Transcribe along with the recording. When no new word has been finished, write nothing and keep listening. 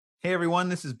Hey everyone,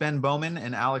 this is Ben Bowman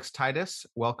and Alex Titus.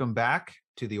 Welcome back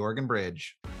to the Oregon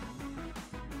Bridge.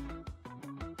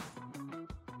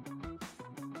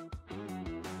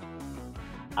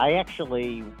 I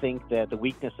actually think that the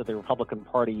weakness of the Republican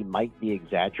Party might be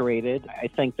exaggerated. I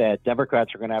think that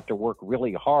Democrats are going to have to work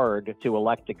really hard to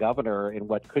elect a governor in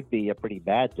what could be a pretty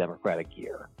bad Democratic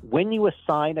year. When you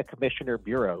assign a commissioner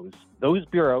bureaus, those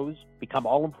bureaus become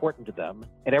all important to them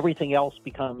and everything else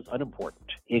becomes unimportant.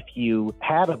 If you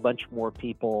had a bunch more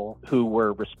people who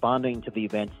were responding to the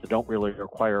events that don't really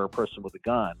require a person with a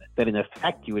gun, then in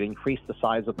effect you would increase the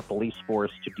size of the police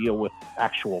force to deal with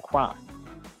actual crime.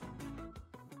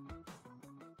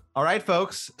 All right,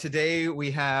 folks, today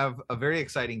we have a very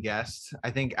exciting guest.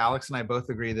 I think Alex and I both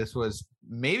agree this was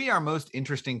maybe our most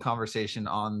interesting conversation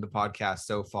on the podcast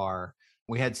so far.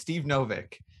 We had Steve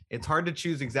Novick. It's hard to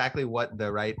choose exactly what the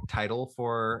right title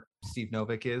for Steve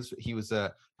Novick is. He was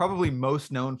probably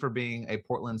most known for being a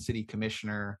Portland City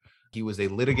Commissioner. He was a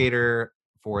litigator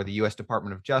for the U.S.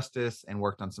 Department of Justice and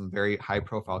worked on some very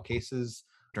high-profile cases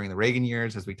during the Reagan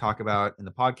years, as we talk about in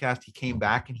the podcast. He came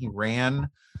back and he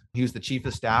was the chief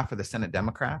of staff for the Senate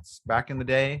Democrats back in the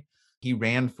day. He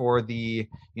ran for the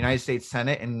United States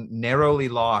Senate and narrowly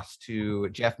lost to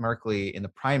Jeff Merkley in the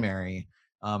primary.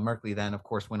 Merkley then, of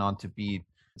course, went on to beat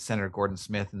Senator Gordon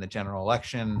Smith in the general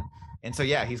election. And so,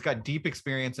 yeah, he's got deep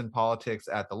experience in politics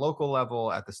at the local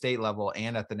level, at the state level,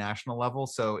 and at the national level.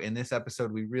 So in this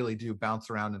episode, we really do bounce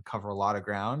around and cover a lot of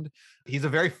ground. He's a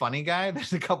very funny guy.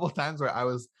 There's a couple of times where I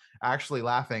was actually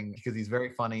laughing because he's very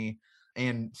funny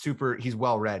and he's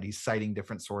well read. He's citing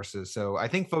different sources. So I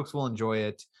think folks will enjoy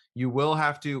it.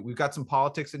 We've got some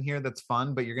politics in here that's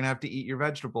fun, but you're going to have to eat your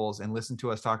vegetables and listen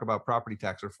to us talk about property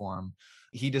tax reform.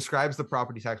 He describes the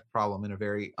property tax problem in a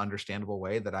very understandable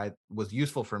way that was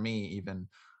useful for me even.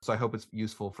 So I hope it's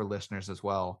useful for listeners as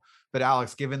well. But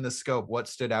Alex, given the scope, what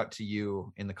stood out to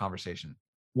you in the conversation?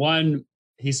 One,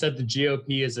 he said the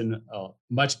GOP is in a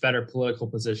much better political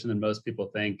position than most people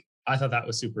think. I thought that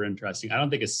was super interesting. I don't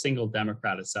think a single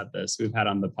Democrat has said this we've had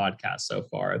on the podcast so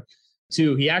far.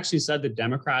 Two, he actually said that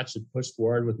Democrats should push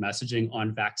forward with messaging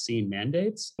on vaccine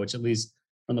mandates, which at least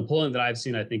from the polling that I've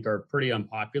seen, I think are pretty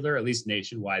unpopular, at least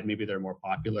nationwide. Maybe they're more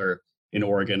popular in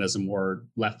Oregon as a more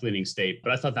left-leaning state.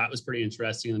 But I thought that was pretty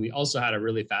interesting. And we also had a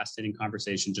really fascinating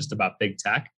conversation just about big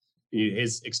tech.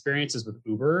 His experiences with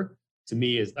Uber, to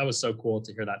me, that was so cool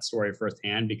to hear that story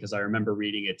firsthand, because I remember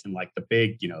reading it in like the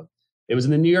big, it was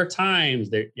in the New York Times.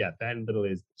 Ben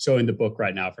literally is showing the book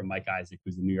right now from Mike Isaac,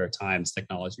 who's the New York Times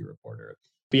technology reporter.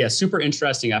 But yeah, super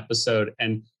interesting episode.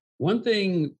 And one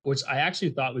thing which I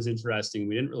actually thought was interesting,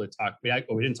 we didn't talk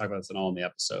about this at all in the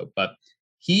episode, but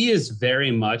he is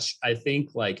very much, I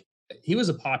think, like he was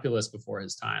a populist before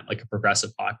his time, like a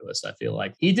progressive populist, I feel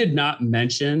like. He did not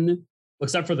mention,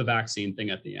 except for the vaccine thing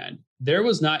at the end, there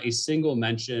was not a single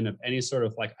mention of any sort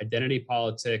of like identity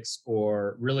politics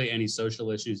or really any social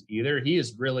issues either. He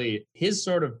is really, his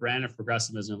sort of brand of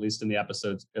progressivism, at least in the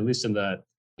episodes, at least in the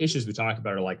issues we talked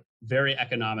about, are like very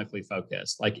economically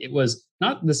focused. Like it was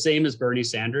not the same as Bernie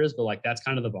Sanders, but like that's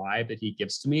kind of the vibe that he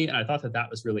gives to me. And I thought that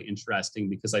was really interesting,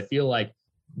 because I feel like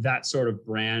that sort of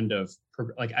brand of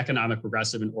like economic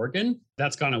progressive in Oregon,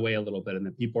 that's gone away a little bit. And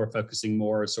that people are focusing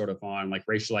more sort of on like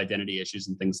racial identity issues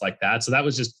and things like that. So that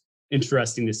was just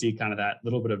interesting to see kind of that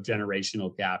little bit of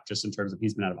generational gap, just in terms of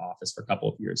he's been out of office for a couple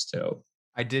of years too.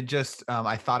 I did just,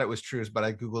 I thought it was true, but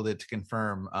I Googled it to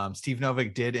confirm. Steve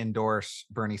Novick did endorse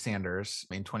Bernie Sanders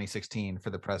in 2016 for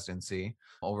the presidency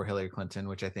over Hillary Clinton,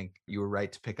 which I think you were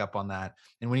right to pick up on that.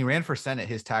 And when he ran for Senate,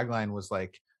 his tagline was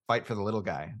like, fight for the little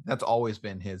guy. That's always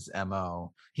been his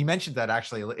MO. He mentioned that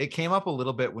actually. It came up a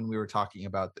little bit when we were talking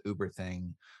about the Uber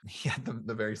thing. He had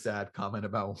the very sad comment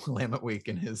about Willamette Week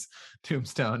in his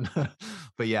tombstone.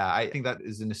 But yeah, I think that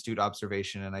is an astute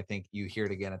observation. And I think you hear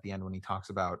it again at the end when he talks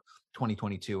about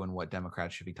 2022 and what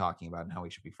Democrats should be talking about and how we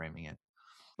should be framing it.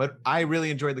 But I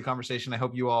really enjoyed the conversation. I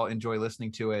hope you all enjoy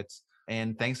listening to it.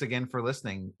 And thanks again for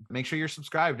listening. Make sure you're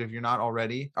subscribed if you're not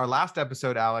already. Our last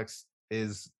episode, Alex,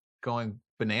 is going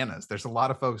bananas. There's a lot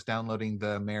of folks downloading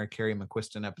the Mayor Carrie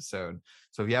McQuiston episode.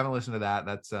 So if you haven't listened to that,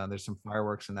 there's some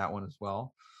fireworks in that one as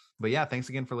well. But yeah, thanks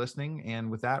again for listening. And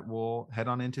with that, we'll head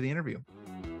on into the interview.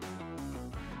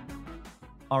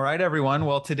 All right, everyone.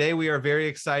 Well, today we are very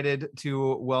excited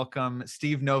to welcome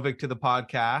Steve Novick to the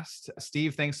podcast.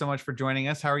 Steve, thanks so much for joining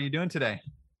us. How are you doing today?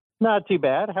 Not too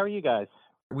bad. How are you guys?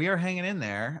 We are hanging in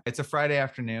there. It's a Friday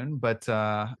afternoon, but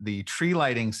the tree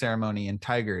lighting ceremony in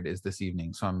Tigard is this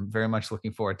evening. So I'm very much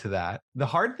looking forward to that. The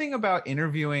hard thing about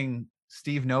interviewing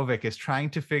Steve Novick is trying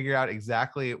to figure out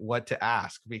exactly what to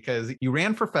ask, because you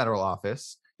ran for federal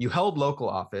office. you held local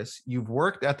office, you've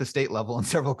worked at the state level in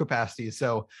several capacities.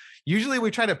 So usually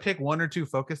we try to pick one or two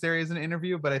focus areas in an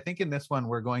interview, but I think in this one,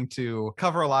 we're going to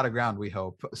cover a lot of ground, we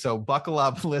hope. So buckle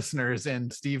up, listeners.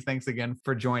 And Steve, thanks again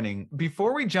for joining.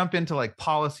 Before we jump into like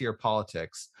policy or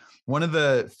politics, one of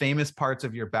the famous parts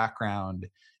of your background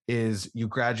is you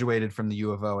graduated from the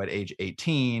U of O at age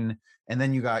 18, and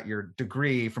then you got your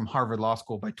degree from Harvard Law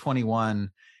School by 21.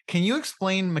 Can you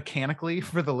explain mechanically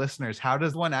for the listeners, how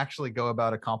does one actually go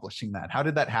about accomplishing that? How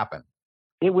did that happen?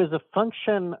 It was a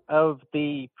function of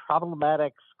the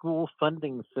problematic school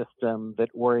funding system that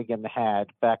Oregon had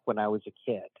back when I was a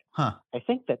kid. Huh. I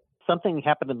think that something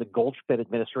happened in the Goldschmidt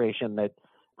administration that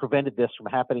prevented this from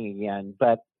happening again.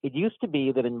 But it used to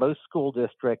be that in most school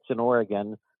districts in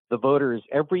Oregon, the voters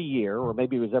every year, or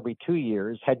maybe it was every 2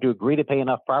 years, had to agree to pay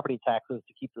enough property taxes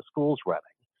to keep the schools running.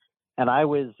 And I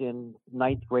was in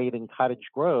ninth grade in Cottage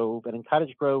Grove. And in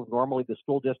Cottage Grove, normally the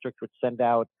school district would send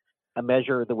out a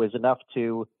measure that was enough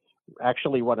to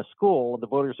actually run a school, and the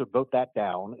voters would vote that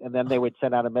down. And then they would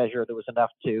send out a measure that was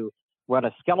enough to run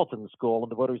a skeleton school,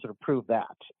 and the voters would approve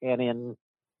that. And in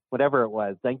whatever it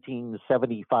was,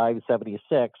 1975,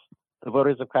 76, the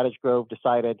voters of Cottage Grove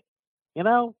decided,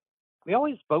 we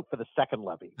always vote for the second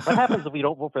levy. What happens if we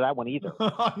don't vote for that one either?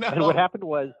 Oh, no. And what happened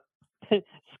was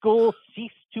schools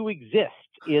ceased to exist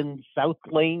in South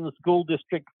Lane School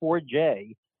District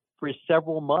 4J for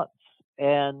several months.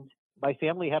 And my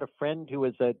family had a friend who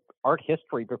was an art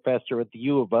history professor at the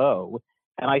U of O,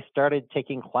 and I started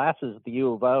taking classes at the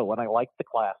U of O, and I liked the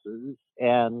classes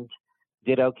and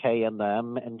did okay in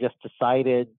them and just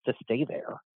decided to stay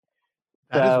there.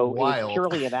 That so is wild. It was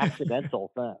purely an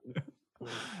accidental thing.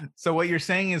 So what you're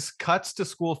saying is cuts to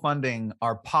school funding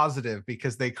are positive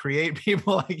because they create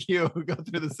people like you who go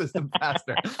through the system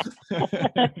faster.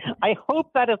 I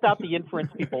hope that is not the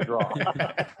inference people draw.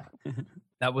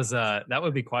 That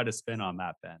would be quite a spin on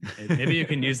that, Ben. Maybe you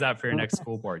can use that for your next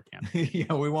school board campaign.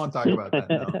 Yeah, we won't talk about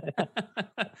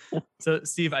that. No. So,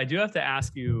 Steve, I do have to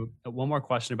ask you one more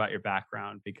question about your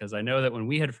background, because I know that when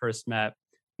we had first met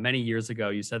many years ago,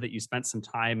 you said that you spent some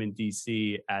time in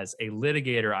DC as a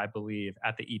litigator, I believe,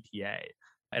 at the EPA.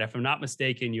 And if I'm not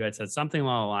mistaken, you had said something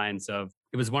along the lines of,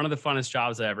 it was one of the funnest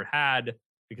jobs I ever had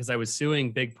because I was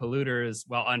suing big polluters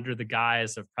while under the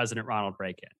guise of President Ronald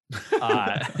Reagan.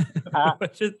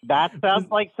 That sounds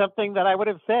like something that I would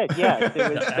have said. Yes,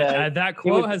 it was, that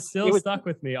quote has still stuck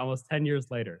with me almost 10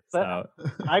 years later. So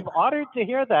I'm honored to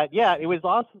hear that. Yeah, it was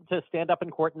awesome to stand up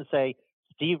in court and say,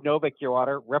 Steve Novick, Your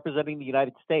Honor, representing the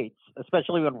United States,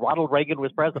 especially when Ronald Reagan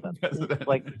was president.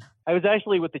 Like, I was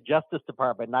actually with the Justice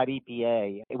Department, not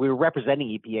EPA. We were representing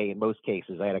EPA in most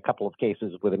cases. I had a couple of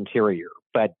cases with Interior.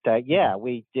 But yeah,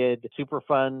 we did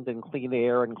Superfund and clean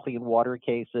air and clean water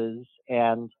cases.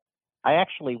 And I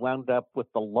actually wound up with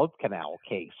the Love Canal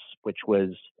case, which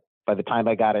was, by the time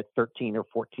I got it, 13 or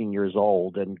 14 years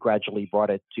old, and gradually brought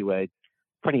it to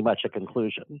pretty much a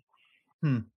conclusion.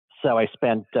 So I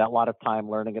spent a lot of time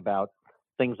learning about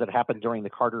things that happened during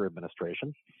the Carter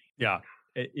administration. Yeah.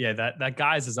 That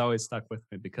guise has always stuck with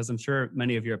me because I'm sure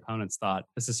many of your opponents thought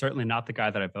this is certainly not the guy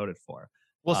that I voted for.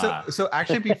 Well, so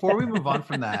actually, before we move on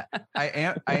from that,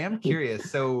 I am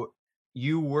curious. So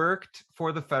you worked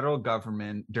for the federal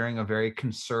government during a very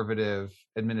conservative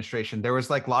administration. There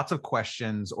was like lots of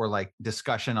questions or like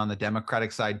discussion on the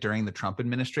Democratic side during the Trump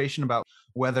administration about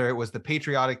whether it was the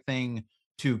patriotic thing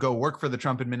to go work for the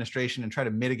Trump administration and try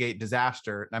to mitigate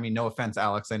disaster. I mean, no offense,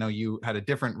 Alex, I know you had a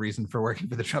different reason for working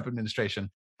for the Trump administration,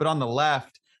 but on the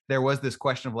left, there was this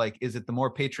question of like, is it the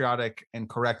more patriotic and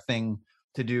correct thing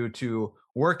to do to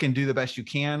work and do the best you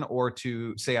can, or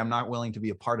to say, I'm not willing to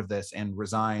be a part of this and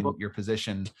resign your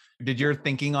position? Did your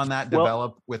thinking on that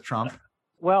develop with Trump?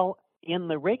 Well, in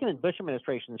the Reagan and Bush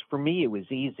administrations, for me, it was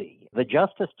easy. The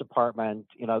Justice Department,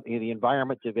 the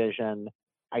Environment Division,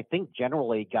 I think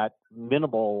generally got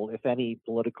minimal, if any,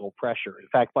 political pressure. In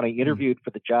fact, when I interviewed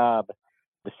for the job,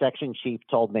 the section chief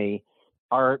told me,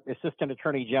 our assistant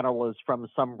attorney general is from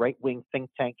some right-wing think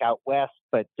tank out west,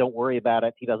 but don't worry about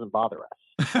it. He doesn't bother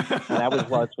us. And that was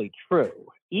largely true.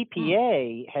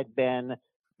 EPA had been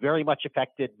very much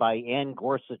affected by Ann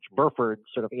Gorsuch Burford's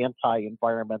sort of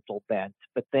anti-environmental bent.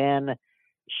 But then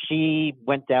she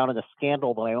went down in a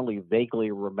scandal that I only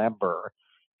vaguely remember.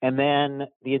 And then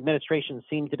the administration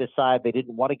seemed to decide they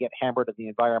didn't want to get hammered in the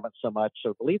environment so much.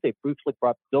 So I believe they briefly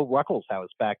brought Bill Ruckelshaus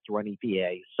back to run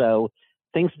EPA. So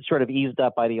things had sort of eased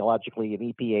up ideologically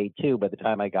in EPA too by the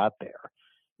time I got there.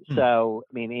 So,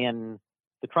 I mean, in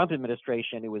the Trump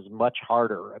administration, it was much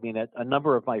harder. I mean, a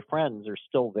number of my friends are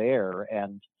still there.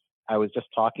 And I was just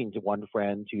talking to one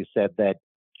friend who said that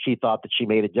she thought that she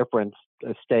made a difference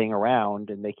staying around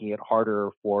and making it harder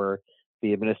for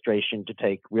the administration to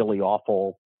take really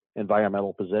awful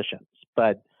environmental positions.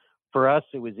 But for us,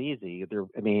 it was easy.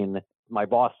 My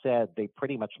boss said they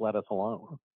pretty much let us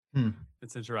alone.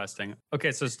 It's interesting.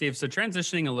 Okay, so Steve,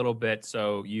 transitioning a little bit,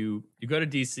 so you go to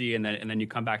DC and then you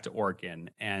come back to Oregon,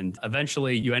 and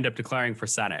eventually you end up declaring for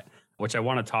Senate, which I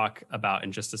want to talk about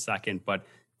in just a second. But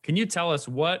can you tell us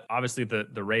obviously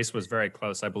the race was very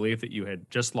close. I believe that you had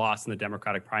just lost in the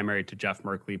Democratic primary to Jeff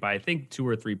Merkley by, I think, 2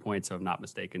 or 3 points, if I'm not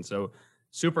mistaken. So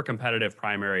super competitive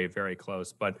primary, very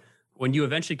close. But when you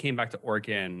eventually came back to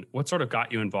Oregon, what sort of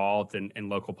got you involved in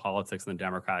local politics on the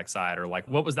Democratic side? Or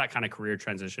what was that kind of career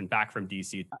transition back from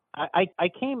DC? I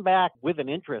came back with an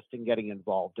interest in getting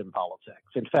involved in politics.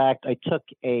 In fact, I took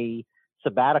a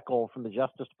sabbatical from the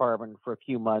Justice Department for a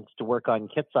few months to work on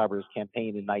Kitzhaber's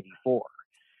campaign in '94.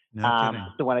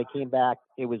 So when I came back,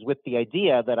 it was with the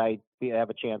idea that I'd have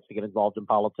a chance to get involved in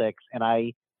politics. And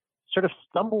I sort of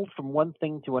stumbled from one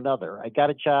thing to another. I got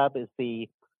a job as the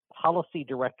policy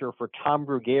director for Tom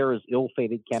Bruguière's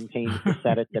ill-fated campaign for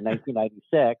Senate in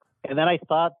 1996. And then I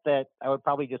thought that I would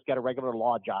probably just get a regular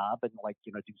law job and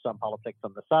do some politics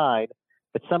on the side.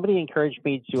 But somebody encouraged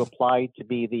me to apply to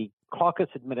be the caucus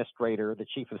administrator, the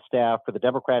chief of staff for the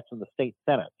Democrats in the state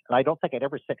Senate. And I don't think I'd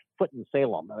ever set foot in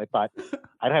Salem. And I thought,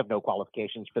 I'd have no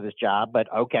qualifications for this job,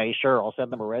 but okay, sure, I'll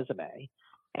send them a resume.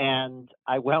 And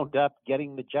I wound up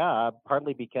getting the job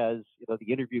partly because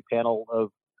the interview panel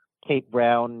of Kate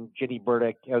Brown, Ginny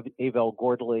Burdick, Avell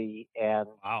Gordley, and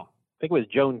wow. I think it was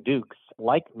Joan Dukes,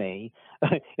 like me.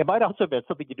 It might also have had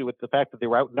something to do with the fact that they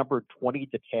were outnumbered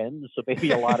 20-10. So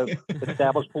maybe a lot of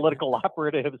established political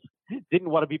operatives didn't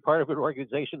want to be part of an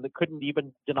organization that couldn't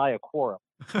even deny a quorum.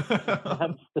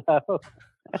 And so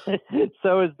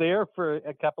I was there for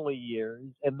a couple of years.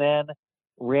 And then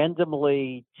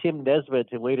randomly, Tim Nesbitt,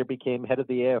 who later became head of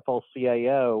the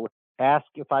AFL-CIO, asked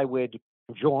if I would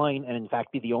join and in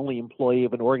fact be the only employee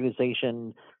of an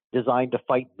organization designed to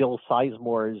fight Bill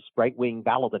Sizemore's right-wing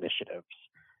ballot initiatives.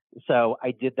 So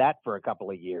I did that for a couple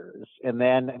of years. And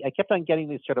then I kept on getting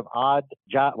these sort of odd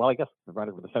jobs. Well, I guess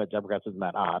running for the Senate Democrats isn't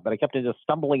that odd, but I kept on just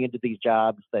stumbling into these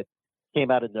jobs that came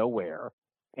out of nowhere.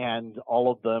 And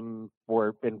all of them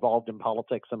were involved in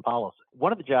politics and policy.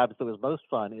 One of the jobs that was most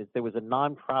fun is there was a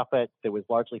nonprofit that was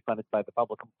largely funded by the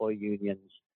public employee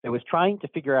unions that was trying to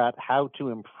figure out how to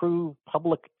improve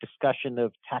public discussion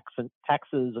of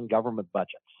taxes and government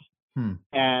budgets.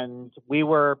 And we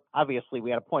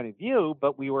had a point of view,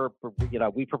 but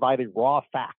we provided raw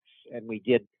facts and we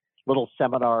did little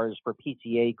seminars for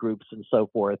PTA groups and so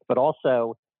forth. But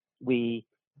also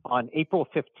on April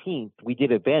 15th, we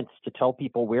did events to tell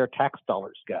people where tax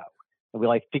dollars go. And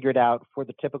we figured out for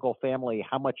the typical family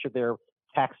how much of their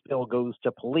tax bill goes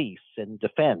to police and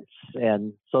defense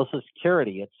and Social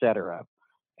Security, et cetera.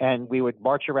 And we would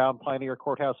march around Pioneer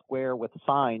Courthouse Square with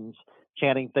signs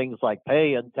chanting things like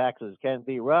pay and taxes can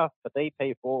be rough, but they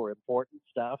pay for important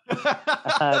stuff.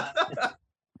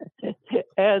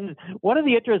 And one of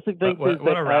the interesting things is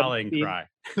what a rallying cry.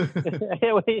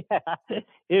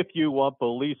 If you want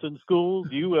police in schools,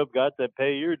 you have got to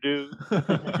pay your dues.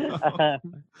 But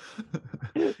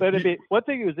one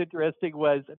thing that was interesting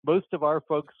was most of our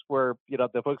folks were,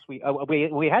 the folks we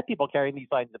had people carrying these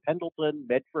signs in Pendleton,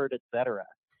 Medford, et cetera.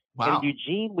 Wow. In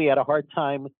Eugene, we had a hard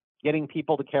time getting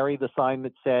people to carry the sign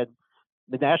that said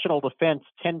the national defense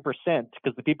 10%,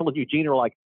 because the people in Eugene are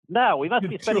like, no, we must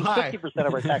be spending 50%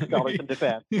 of our tax dollars in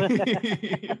defense. So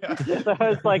I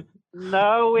was like,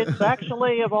 no, it's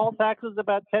actually of all taxes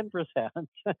about 10%.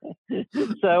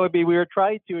 So we were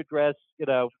trying to address,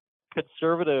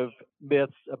 conservative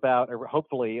myths about, or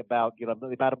hopefully about, the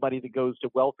amount of money that goes to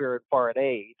welfare and foreign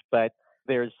aid, but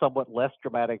there's somewhat less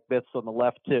dramatic myths on the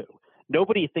left too.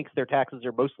 Nobody thinks their taxes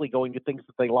are mostly going to things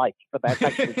that they like, but that's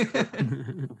actually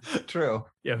true.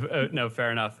 Yeah, no,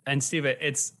 fair enough. And Steve,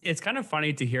 it's kind of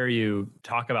funny to hear you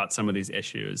talk about some of these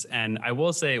issues. And I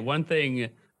will say one thing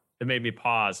that made me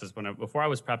pause is before I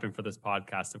was prepping for this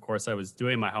podcast, of course, I was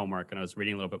doing my homework and I was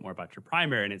reading a little bit more about your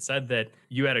primary. And it said that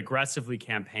you had aggressively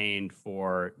campaigned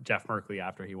for Jeff Merkley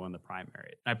after he won the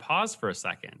primary. And I paused for a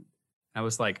second. I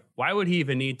was like, why would he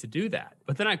even need to do that?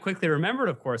 But then I quickly remembered,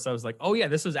 of course, I was like, oh yeah,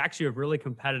 this was actually a really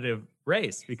competitive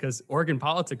race because Oregon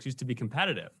politics used to be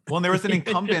competitive. Well, and there was an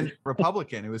incumbent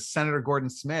Republican. It was Senator Gordon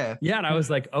Smith. Yeah. And I was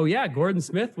like, oh yeah, Gordon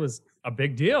Smith was a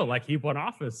big deal. He won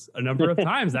office a number of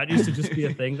times. That used to just be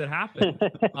a thing that happened.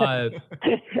 And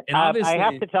obviously, I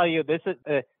have to tell you, this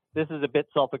is a bit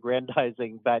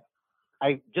self-aggrandizing, but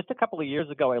just a couple of years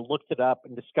ago, I looked it up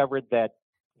and discovered that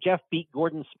Jeff beat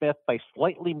Gordon Smith by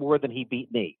slightly more than he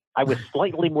beat me. I was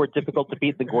slightly more difficult to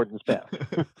beat than Gordon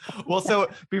Smith. Well, so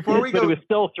before we but go, it was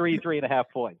still 3.5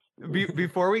 points.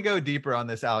 Before we go deeper on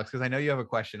this, Alex, because I know you have a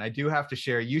question, I do have to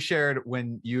share. You shared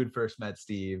when you had first met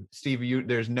Steve. Steve,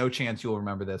 there's no chance you'll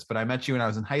remember this, but I met you when I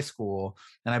was in high school,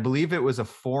 and I believe it was a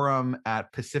forum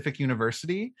at Pacific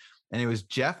University, and it was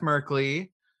Jeff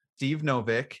Merkley, Steve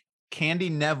Novick, Candy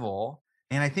Neville,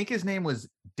 and I think his name was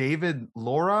David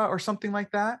Laura or something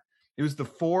like that. It was the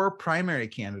 4 primary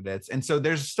candidates. And so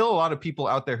there's still a lot of people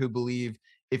out there who believe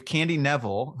if Candy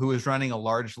Neville, who is running a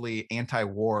largely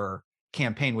anti-war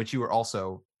campaign, which you were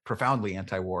also profoundly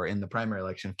anti-war in the primary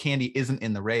election, if Candy isn't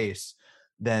in the race,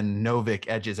 then Novick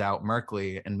edges out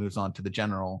Merkley and moves on to the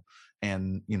general.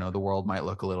 And, the world might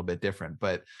look a little bit different.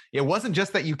 But it wasn't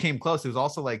just that you came close. It was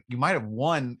also like you might have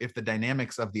won if the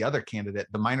dynamics of the other candidate,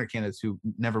 the minor candidates who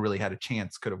never really had a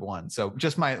chance, could have won. So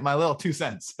just my little 2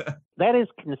 cents. That is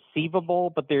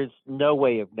conceivable, but there's no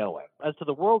way of knowing. As to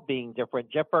the world being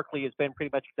different, Jeff Merkley has been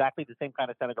pretty much exactly the same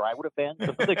kind of senator I would have been.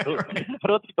 So I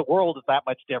don't think the world is that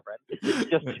much different.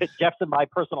 Just Jeff's in my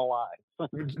personal life.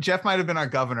 Jeff might have been our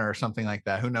governor or something like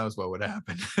that. Who knows what would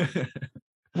happen?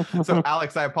 So,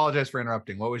 Alex, I apologize for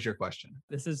interrupting. What was your question?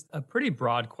 This is a pretty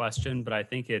broad question, but I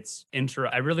think it's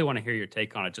I really want to hear your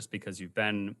take on it just because you've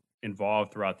been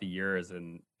involved throughout the years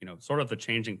and, sort of the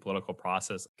changing political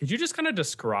process. Could you just kind of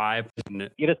describe?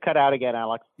 You just cut out again,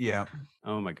 Alex. Yeah.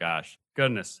 Oh my gosh.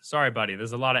 Goodness. Sorry, buddy.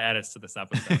 There's a lot of edits to this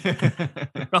episode.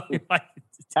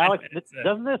 Alex,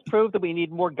 doesn't this prove that we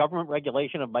need more government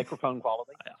regulation of microphone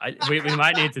quality? We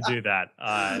might need to do that.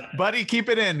 Buddy, keep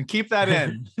it in. Keep that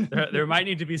in. there might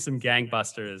need to be some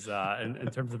gangbusters in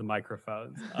terms of the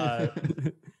microphones.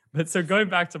 But so going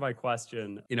back to my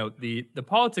question, the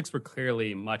politics were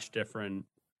clearly much different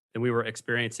than we were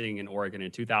experiencing in Oregon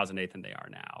in 2008 than they are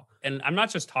now. And I'm not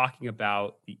just talking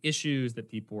about the issues that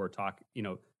people were talking,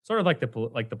 sort of like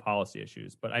the policy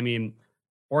issues, but I mean,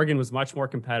 Oregon was much more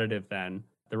competitive then.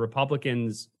 The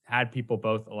Republicans had people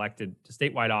both elected to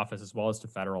statewide office as well as to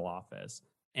federal office.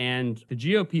 And the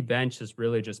GOP bench has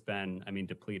really just been,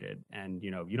 depleted. And,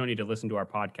 you don't need to listen to our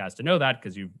podcast to know that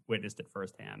because you've witnessed it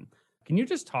firsthand. Can you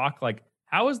just talk,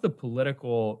 how has the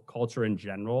political culture in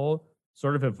general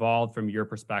sort of evolved from your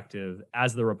perspective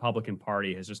as the Republican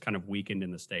Party has just kind of weakened in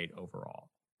the state overall?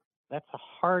 That's a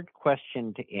hard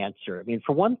question to answer.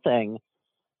 For one thing,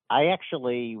 I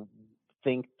actually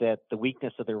think that the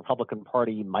weakness of the Republican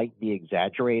Party might be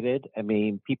exaggerated.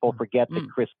 People forget that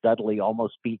Chris Dudley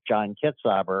almost beat John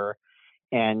Kitzhaber,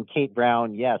 and Kate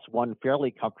Brown, yes, won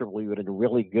fairly comfortably with a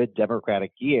really good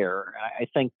Democratic year. I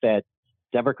think that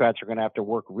Democrats are going to have to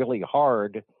work really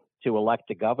hard to elect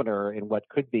a governor in what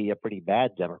could be a pretty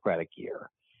bad Democratic year.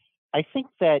 I think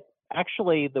that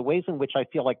actually the ways in which I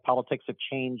feel like politics have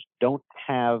changed don't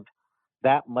have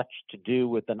that much to do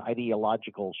with an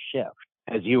ideological shift.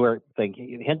 As you were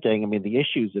hinting, the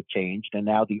issues have changed, and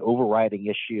now the overriding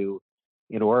issue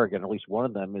in Oregon, at least one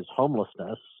of them, is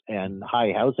homelessness and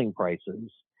high housing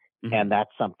prices. Mm-hmm. And that's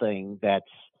something that's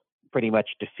pretty much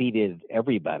defeated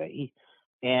everybody.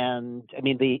 And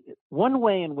the one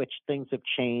way in which things have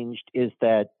changed is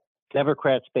that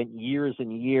Democrats spent years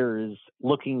and years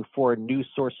looking for a new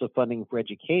source of funding for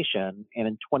education. And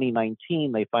in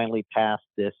 2019, they finally passed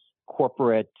this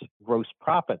corporate gross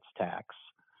profits tax,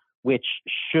 which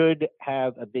should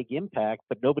have a big impact,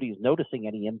 but nobody's noticing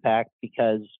any impact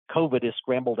because COVID has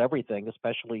scrambled everything,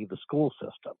 especially the school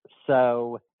system.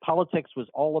 So politics was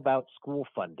all about school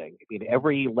funding.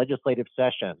 Every legislative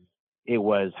session, it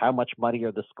was how much money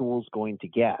are the schools going to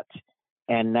get?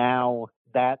 And now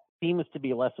that seems to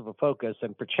be less of a focus,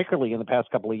 and particularly in the past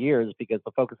couple of years, because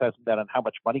the focus hasn't been on how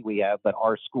much money we have, but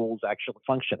are schools actually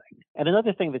functioning? And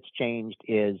another thing that's changed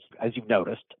is, as you've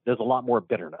noticed, there's a lot more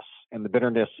bitterness. And the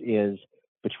bitterness is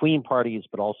between parties,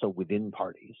 but also within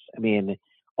parties.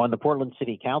 On the Portland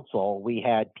City Council, we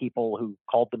had people who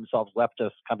called themselves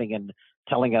leftists coming and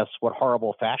telling us what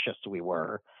horrible fascists we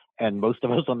were. And most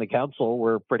of us on the council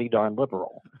were pretty darn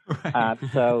liberal. Right.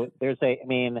 So there's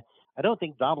I don't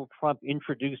think Donald Trump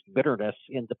introduced bitterness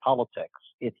into politics.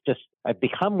 It's just, I've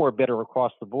become more bitter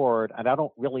across the board, and I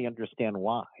don't really understand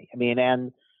why.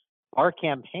 And our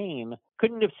campaign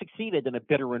couldn't have succeeded in a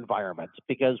bitter environment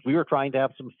because we were trying to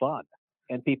have some fun,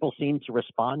 and people seemed to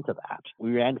respond to that.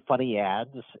 We ran funny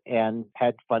ads and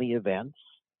had funny events,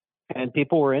 and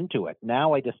people were into it.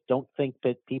 Now I just don't think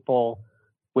that people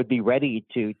would be ready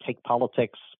to take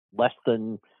politics less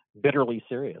than bitterly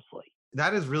seriously.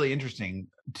 That is really interesting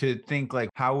to think, like,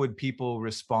 how would people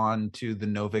respond to the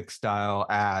Novick style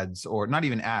ads, or not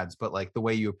even ads, but like the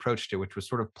way you approached it, which was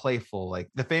sort of playful. Like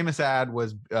the famous ad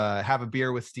was have a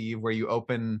beer with Steve, where you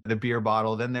open the beer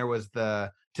bottle. Then there was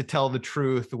the to tell the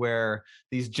truth, where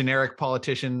these generic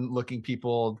politician looking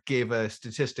people gave a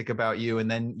statistic about you. And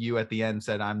then you at the end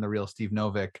said, I'm the real Steve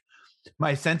Novick.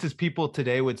 My sense is people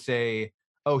today would say,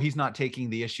 oh, he's not taking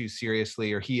the issue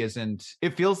seriously, or he isn't.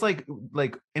 It feels like,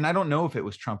 and I don't know if it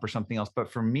was Trump or something else,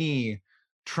 but for me,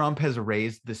 Trump has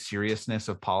raised the seriousness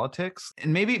of politics.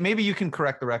 And maybe you can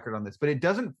correct the record on this, but it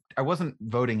doesn't, I wasn't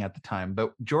voting at the time,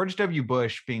 but George W.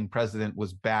 Bush being president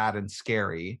was bad and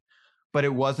scary, but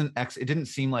it didn't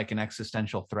seem like an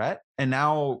existential threat. And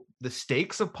now the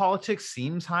stakes of politics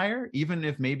seems higher, even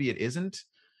if maybe it isn't.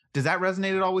 Does that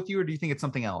resonate at all with you, or do you think it's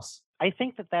something else? I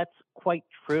think that that's quite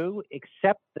true,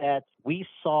 except that we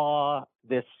saw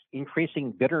this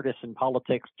increasing bitterness in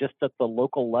politics just at the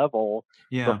local level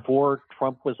before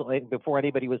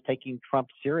anybody was taking Trump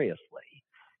seriously.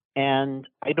 And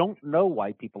I don't know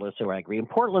why people are so angry. In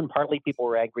Portland, partly people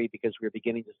were angry because we were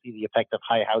beginning to see the effect of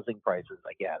high housing prices,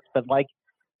 I guess. But like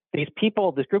this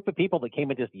group of people that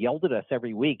came and just yelled at us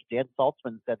every week. Dan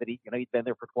Saltzman said that he'd been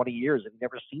there for 20 years and he'd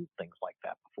never seen things like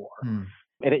that before.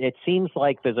 And it seems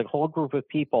like there's a whole group of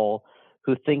people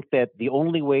who think that the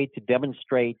only way to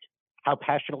demonstrate how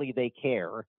passionately they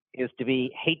care is to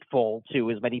be hateful to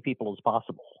as many people as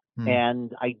possible.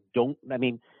 And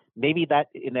maybe that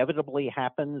inevitably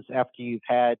happens after you've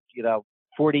had,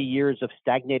 40 years of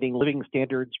stagnating living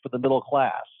standards for the middle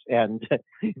class. And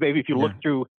maybe if you look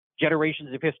through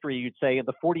generations of history, you'd say in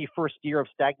the 41st year of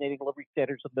stagnating living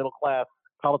standards of middle class,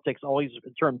 politics always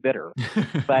turned bitter.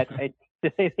 But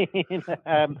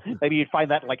maybe you'd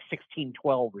find that in like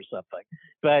 1612 or something.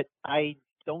 But I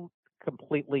don't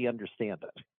completely understand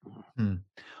it.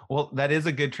 Well, that is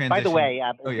a good transition. By the way,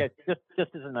 just as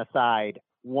an aside,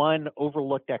 one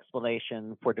overlooked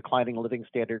explanation for declining living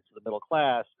standards of the middle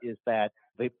class is that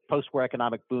the post-war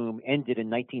economic boom ended in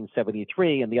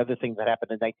 1973, and the other thing that happened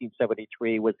in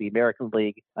 1973 was the American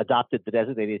League adopted the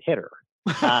designated hitter.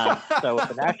 So if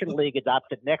the National League adopts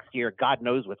it next year, God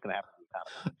knows what's going to happen.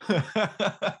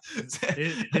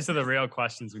 These are the real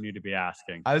questions we need to be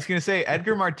asking. I was going to say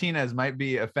Edgar Martinez might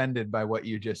be offended by what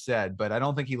you just said, but I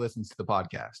don't think he listens to the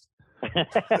podcast.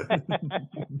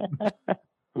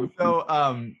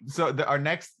 Our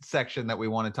next section that we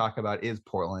want to talk about is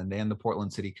Portland and the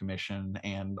Portland City Commission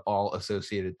and all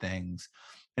associated things.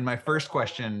 And my first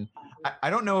question, I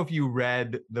don't know if you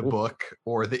read the book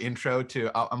or the intro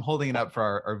to, I'm holding it up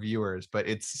for our viewers, but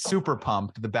it's super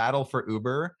pumped. The Battle for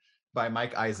Uber by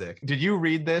Mike Isaac. Did you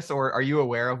read this, or are you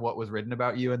aware of what was written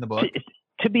about you in the book?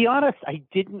 To be honest, I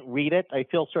didn't read it. I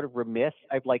feel sort of remiss.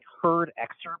 I've heard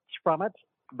excerpts from it,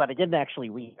 but I didn't actually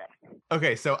read it.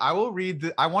 Okay, so I will read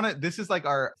this is like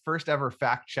our first ever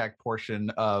fact check portion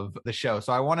of the show.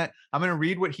 So I'm going to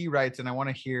read what he writes, and I want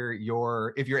to hear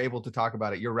if you're able to talk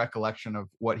about it, your recollection of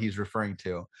what he's referring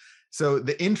to. So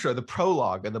the intro, the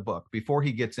prologue of the book, before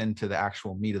he gets into the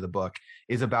actual meat of the book,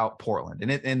 is about Portland.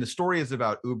 And the story is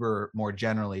about Uber more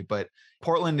generally, but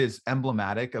Portland is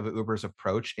emblematic of Uber's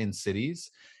approach in cities.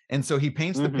 And so he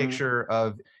paints the picture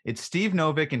of it's Steve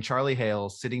Novick and Charlie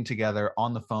Hales sitting together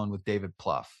on the phone with David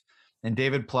Plouffe. And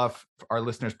David Plouffe, our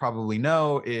listeners probably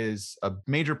know, is a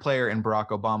major player in Barack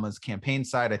Obama's campaign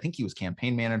side. I think he was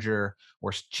campaign manager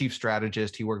or chief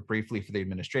strategist. He worked briefly for the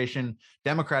administration,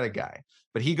 Democratic guy,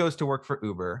 but he goes to work for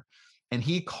Uber, and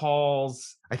he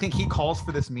calls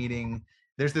for this meeting.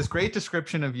 There's this great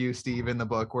description of you, Steve, in the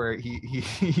book where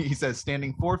he says,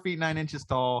 standing 4 feet 9 inches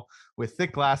tall with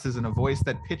thick glasses and a voice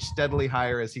that pitched steadily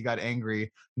higher as he got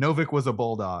angry, Novick was a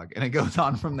bulldog. And it goes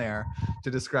on from there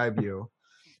to describe you.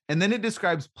 And then it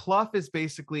describes Plouffe as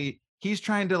basically, he's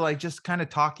trying to just kind of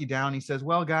talk you down. He says,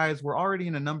 well, guys, we're already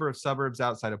in a number of suburbs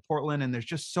outside of Portland, and there's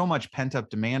just so much pent up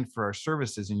demand for our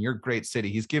services in your great city.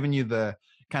 He's giving you the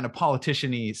kind of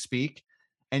politician-y speak.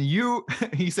 And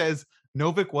he says,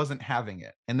 Novick wasn't having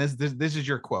it. And this is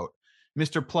your quote.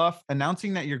 Mr. Plouffe,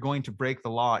 announcing that you're going to break the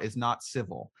law is not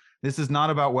civil. This is not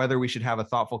about whether we should have a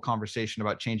thoughtful conversation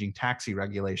about changing taxi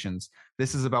regulations.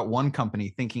 This is about one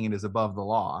company thinking it is above the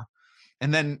law.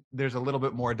 And then there's a little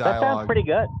bit more dialogue. That sounds pretty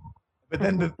good. But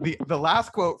then the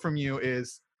last quote from you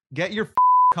is, get your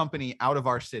company out of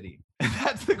our city. And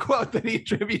that's the quote that he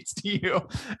attributes to you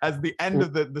as the end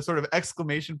of the sort of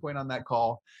exclamation point on that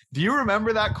call. Do you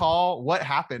remember that call? What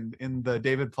happened in the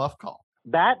David Plouffe call?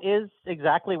 That is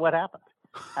exactly what happened.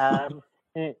 I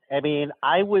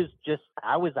was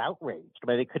outraged.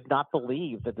 I could not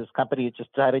believe that this company had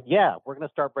just decided, we're going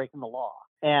to start breaking the law.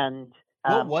 And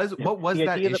What was the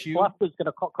that idea issue? that Plouffe was going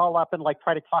to call up and like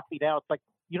try to talk me down. It's like,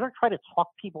 you don't try to talk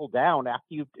people down after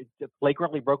you've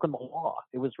flagrantly broken the law.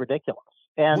 It was ridiculous.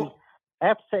 And I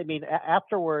have to say, I mean,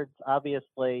 afterwards,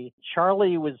 obviously,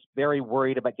 Charlie was very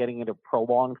worried about getting into a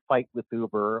prolonged fight with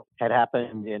Uber. Had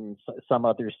happened in some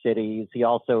other cities. He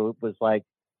also was like,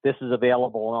 this is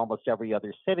available in almost every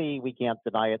other city. We can't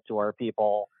deny it to our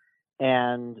people.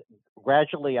 And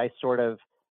gradually, I sort of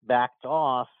backed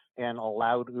off and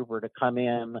allowed Uber to come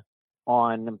in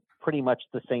on pretty much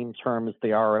the same terms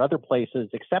they are at other places,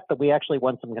 except that we actually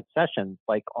won some concessions,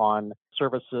 like on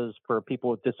services for people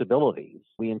with disabilities.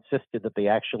 We insisted that they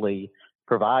actually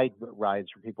provide rides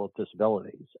for people with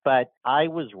disabilities. But I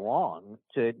was wrong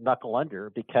to knuckle under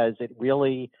because it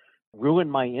really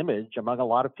ruined my image among a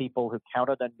lot of people who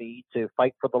counted on me to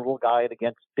fight for the little guy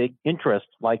against big interests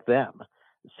like them.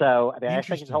 So I mean, I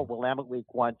think I told Willamette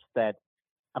Week once that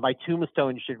my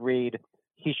tombstone should read,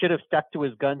 he should have stuck to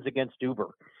his guns against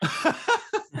Uber.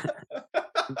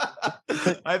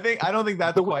 I don't think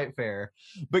that's quite fair.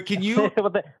 But can you?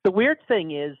 The weird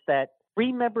thing is that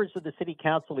 3 members of the city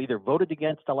council either voted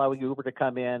against allowing Uber to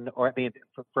come in, or I mean,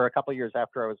 for a couple of years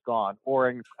after I was gone, or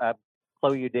in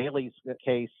Chloe Daly's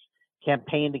case,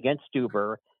 campaigned against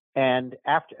Uber. And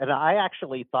I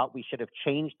actually thought we should have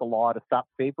changed the law to stop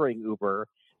favoring Uber.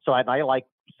 So I like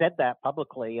said that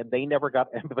publicly, and they never got.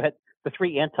 But the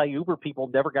 3 anti-Uber people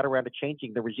never got around to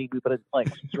changing the regime we put in place.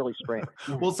 It's really strange.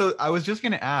 Well, so I was just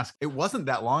going to ask. It wasn't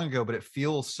that long ago, but it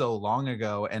feels so long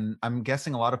ago, and I'm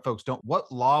guessing a lot of folks don't.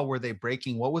 What law were they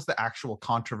breaking? What was the actual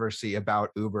controversy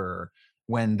about Uber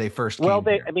when they first came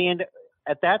here? I mean,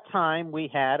 at that time we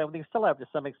had, and we still have to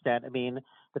some extent. I mean,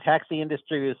 the taxi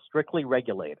industry is strictly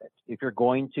regulated. If you're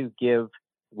going to give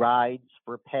rides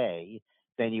for pay,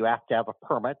 then you have to have a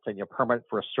permit, and you permit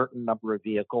for a certain number of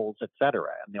vehicles, et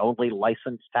cetera. And the only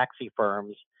licensed taxi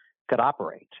firms could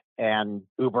operate. And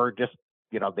Uber just,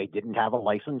 they didn't have a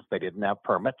license. They didn't have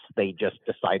permits. They just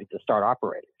decided to start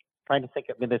operating. Trying to think,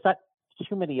 I mean, there's not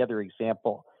too many other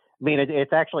examples. I mean,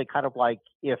 it's actually kind of like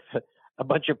if a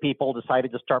bunch of people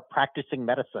decided to start practicing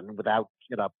medicine without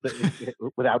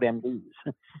MDs.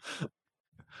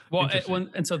 Well,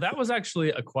 and so that was actually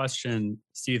a question,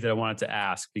 Steve, that I wanted to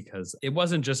ask, because it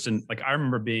wasn't just I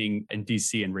remember being in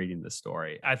DC and reading this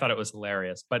story. I thought it was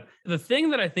hilarious. But the thing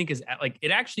that I think is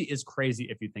it actually is crazy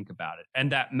if you think about it.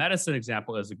 And that medicine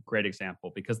example is a great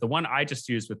example, because the one I just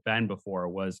used with Ben before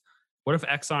was, what if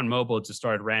ExxonMobil just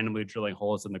started randomly drilling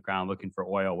holes in the ground looking for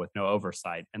oil with no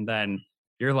oversight? And then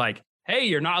you're like, hey,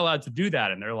 you're not allowed to do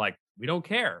that. And they're like, we don't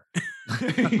care.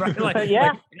 Right?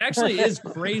 It actually is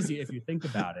crazy if you think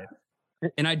about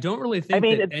it. And I don't really think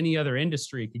that any other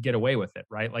industry could get away with it,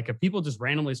 right? Like if people just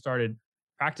randomly started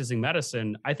practicing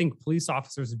medicine, I think police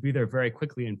officers would be there very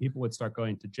quickly and people would start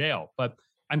going to jail. But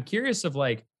I'm curious of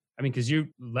because you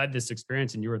led this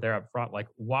experience and you were there up front,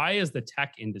 why is the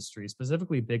tech industry,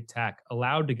 specifically big tech,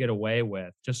 allowed to get away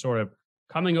with just sort of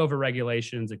coming over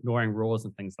regulations, ignoring rules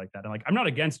and things like that? And I'm not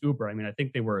against Uber. I mean, I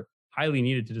think they were highly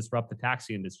needed to disrupt the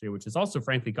taxi industry, which has also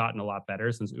frankly gotten a lot better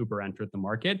since Uber entered the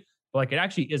market. But it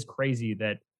actually is crazy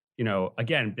that,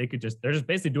 again, they're just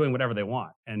basically doing whatever they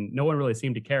want, and no one really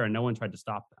seemed to care and no one tried to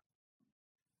stop them.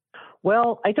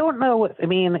 Well, I don't know.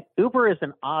 Uber is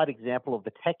an odd example of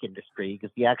the tech industry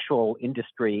because the actual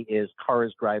industry is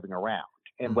cars driving around.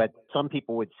 And what some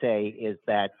people would say is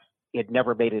that it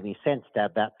never made any sense to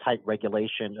have that tight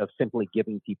regulation of simply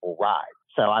giving people rides.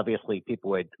 So obviously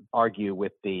people would argue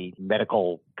with the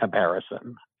medical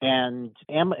comparison. And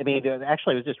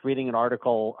actually I was just reading an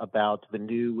article about the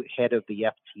new head of the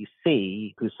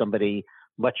FTC, who's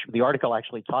the article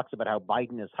actually talks about how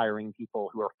Biden is hiring people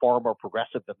who are far more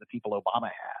progressive than the people Obama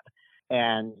had.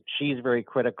 And she's very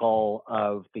critical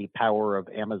of the power of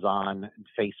Amazon, and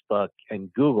Facebook,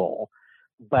 and Google.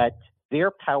 But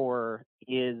their power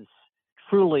is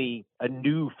truly a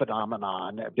new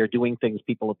phenomenon. They're doing things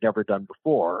people have never done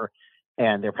before,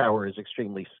 and their power is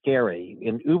extremely scary.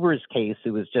 In Uber's case, it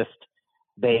was just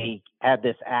they had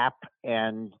this app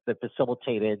and that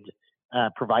facilitated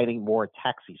providing more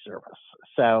taxi service.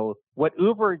 So what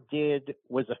Uber did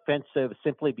was offensive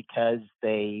simply because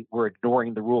they were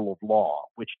ignoring the rule of law,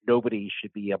 which nobody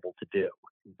should be able to do.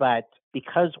 But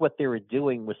because what they were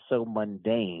doing was so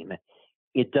mundane,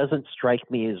 it doesn't strike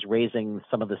me as raising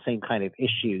some of the same kind of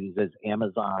issues as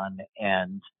Amazon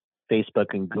and Facebook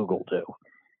and Google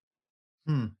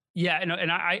do. Yeah, and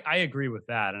I agree with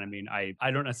that. And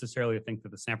I don't necessarily think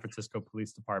that the San Francisco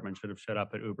Police Department should have showed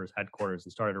up at Uber's headquarters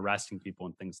and started arresting people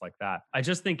and things like that. I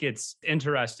just think it's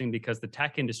interesting because the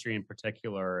tech industry in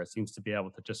particular seems to be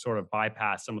able to just sort of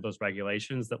bypass some of those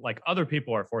regulations that other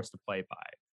people are forced to play by.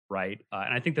 right?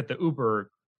 And I think that the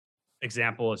Uber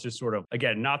example is just sort of,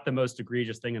 again, not the most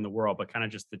egregious thing in the world, but kind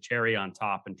of just the cherry on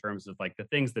top in terms of like the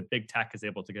things that big tech is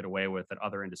able to get away with that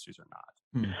other industries are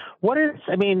not. What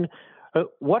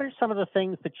are some of the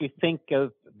things that you think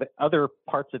of the other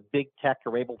parts of big tech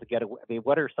are able to get away? I mean,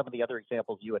 what are some of the other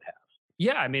examples you would have?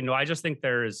 Yeah, I mean, no, I just think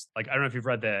there's like, I don't know if you've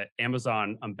read the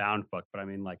Amazon Unbound book, but I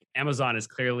mean, like Amazon is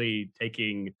clearly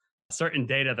taking certain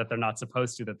data that they're not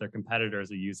supposed to, that their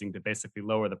competitors are using to basically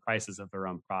lower the prices of their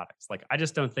own products. Like, I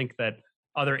just don't think that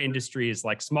other industries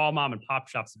like small mom and pop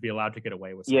shops would be allowed to get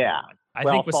away with something. Yeah. I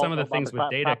think with some of the things with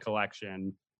data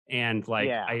collection and like,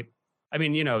 I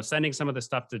mean, you know, sending some of the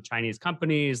stuff to Chinese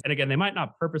companies. And again, they might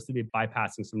not purposely be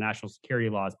bypassing some national security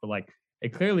laws, but like,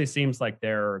 it clearly seems like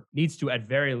there needs to, at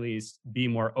very least, be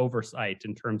more oversight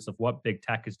in terms of what big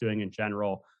tech is doing in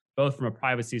general, both from a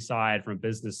privacy side, from a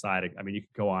business side. I mean, you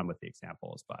could go on with the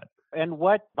examples, but. And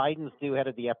what Biden's new head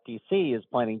of the FTC is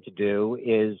planning to do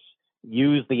is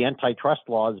use the antitrust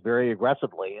laws very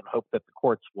aggressively and hope that the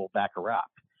courts will back her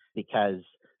up, because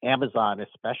Amazon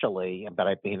especially, but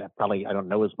I mean, I don't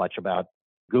know as much about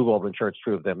Google, but I'm sure it's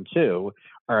true of them too,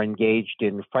 are engaged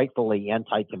in frightfully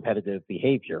anti-competitive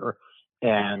behavior.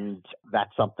 And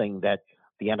that's something that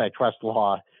the antitrust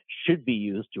law should be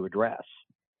used to address.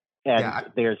 And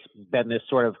there's been this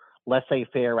sort of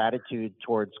laissez-faire attitude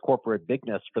towards corporate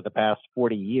bigness for the past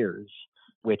 40 years,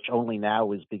 which only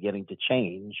now is beginning to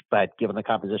change. But given the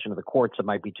composition of the courts, it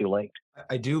might be too late.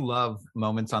 I do love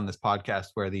moments on this podcast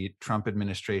where the Trump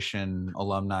administration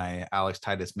alumni, Alex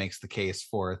Titus, makes the case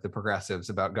for the progressives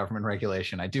about government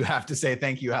regulation. I do have to say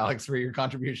thank you, Alex, for your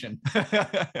contribution.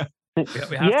 We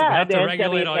have to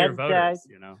regulate all your voters,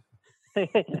 you know.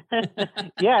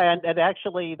 Yeah, and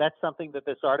actually, that's something that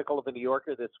this article of the New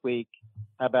Yorker this week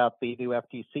about the new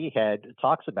FTC head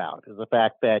talks about, is the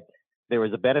fact that there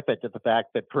was a benefit to the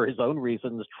fact that for his own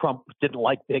reasons, Trump didn't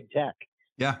like big tech.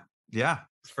 Yeah,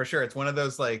 for sure. It's one of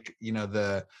those, like, you know,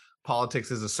 the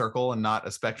politics is a circle and not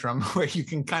a spectrum where you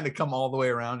can kind of come all the way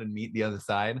around and meet the other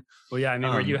side. Well, yeah, I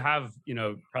mean, where you have, you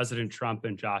know, President Trump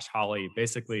and Josh Hawley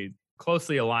basically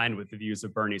closely aligned with the views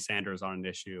of Bernie Sanders on an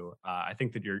issue. I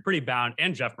think that you're pretty bound,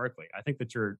 and Jeff Merkley. I think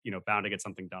that you're, you know, bound to get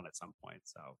something done at some point.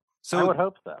 So I would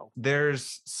hope so.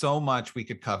 There's so much we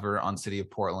could cover on City of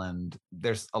Portland.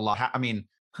 There's a lot. I mean,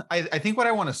 I think what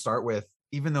I want to start with,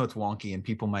 even though it's wonky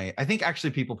and I think actually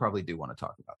people probably do want to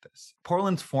talk about this.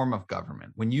 Portland's form of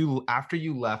government. After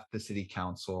you left the city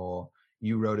council,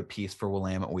 you wrote a piece for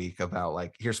Willamette Week about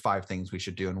like, here's 5 things we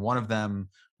should do. And one of them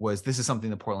was, this is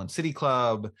something the Portland City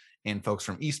Club and folks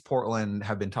from East Portland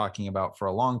have been talking about for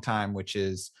a long time, which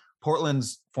is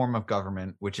Portland's form of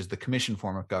government, which is the commission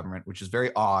form of government, which is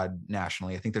very odd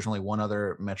nationally. I think there's only one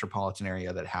other metropolitan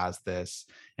area that has this.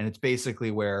 And it's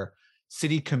basically where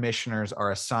city commissioners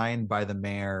are assigned by the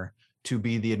mayor to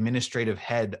be the administrative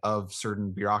head of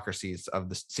certain bureaucracies of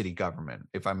the city government.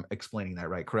 If I'm explaining that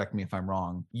right, correct me if I'm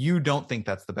wrong. You don't think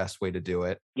that's the best way to do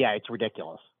it? Yeah, it's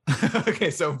ridiculous.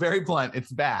 Okay, so very blunt.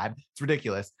 It's bad. It's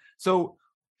ridiculous. So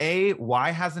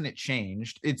why hasn't it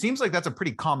changed? It seems like that's a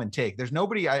pretty common take. There's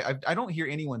nobody, I don't hear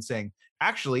anyone saying,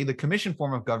 actually, the commission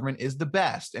form of government is the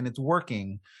best and it's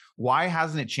working. Why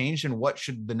hasn't it changed? And what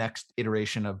should the next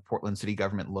iteration of Portland city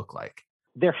government look like?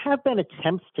 There have been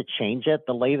attempts to change it.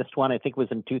 The latest one, I think, was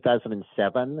in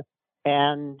 2007.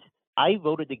 And I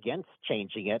voted against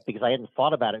changing it because I hadn't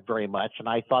thought about it very much. And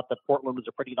I thought that Portland was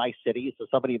a pretty nice city, so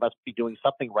somebody must be doing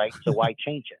something right. So why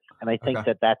change it? And I think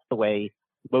that that's the way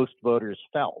most voters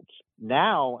felt.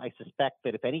 Now, I suspect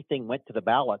that if anything went to the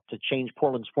ballot to change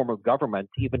Portland's form of government,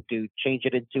 even to change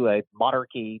it into a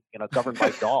monarchy, you know, governed by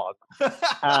dogs,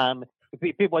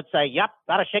 people would say, yep,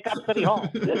 gotta shake up City Hall.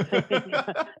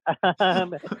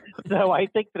 So I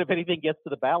think that if anything gets to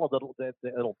the ballot,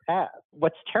 it'll pass.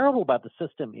 What's terrible about the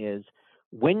system is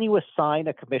when you assign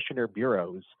a commissioner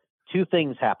bureaus, 2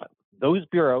 things happen. Those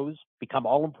bureaus become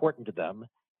all important to them,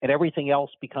 and everything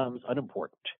else becomes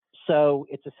unimportant. So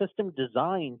it's a system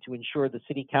designed to ensure the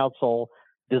city council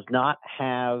does not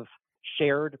have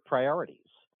shared priorities.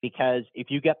 Because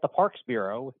if you get the Parks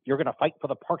Bureau, you're going to fight for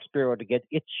the Parks Bureau to get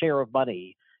its share of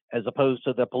money, as opposed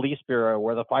to the Police Bureau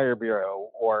or the Fire Bureau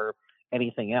or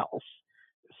anything else.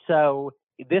 So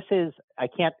this is, I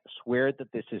can't swear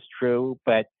that this is true,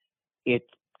 but it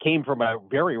came from a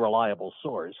very reliable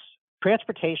source.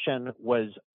 Transportation was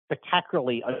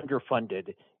spectacularly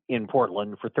underfunded in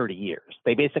Portland for 30 years.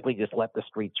 They basically just let the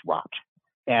streets rot.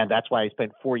 And that's why I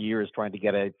spent 4 years trying to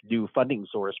get a new funding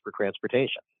source for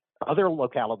transportation. Other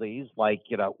localities like,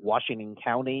 you know, Washington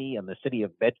County and the city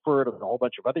of Bedford and a whole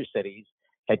bunch of other cities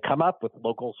had come up with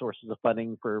local sources of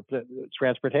funding for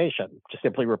transportation to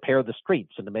simply repair the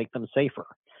streets and to make them safer.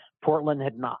 Portland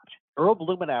had not. Earl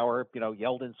Blumenauer,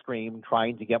 yelled and screamed,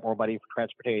 trying to get more money for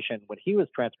transportation. When he was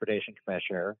transportation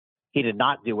commissioner, he did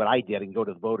not do what I did and go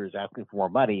to the voters asking for more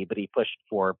money, but he pushed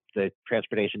for the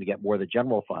transportation to get more of the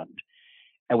general fund.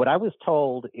 And what I was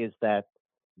told is that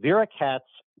Vera Katz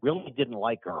really didn't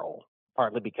like Earl,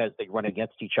 partly because they run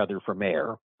against each other for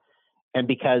mayor. And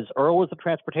because Earl was the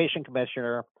transportation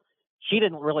commissioner, she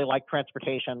didn't really like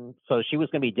transportation, so she was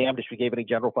going to be damned if she gave any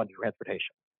general fund to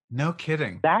transportation. No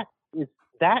kidding. That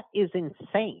is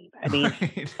insane.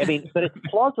 Right. But it's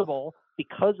plausible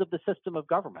because of the system of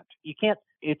government.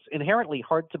 It's inherently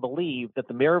hard to believe that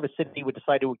the mayor of a city would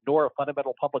decide to ignore a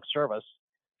fundamental public service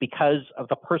because of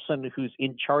the person who's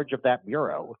in charge of that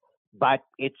bureau, but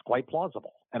it's quite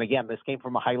plausible. And again, this came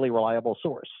from a highly reliable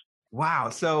source. Wow.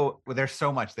 So there's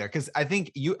so much there, because I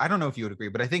think I don't know if you would agree,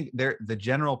 but I think the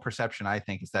general perception, I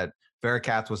think, is that Vera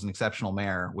Katz was an exceptional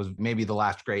mayor, was maybe the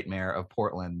last great mayor of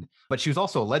Portland, but she was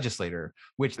also a legislator,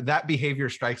 which that behavior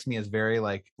strikes me as very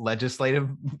legislative.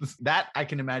 That I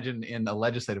can imagine in a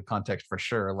legislative context for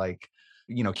sure.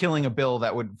 Killing a bill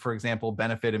that would, for example,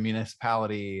 benefit a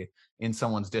municipality in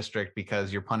someone's district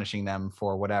because you're punishing them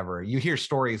for whatever. You hear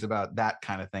stories about that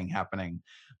kind of thing happening.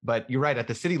 But you're right, at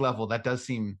the city level, that does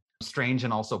seem strange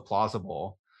and also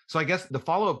plausible. So I guess the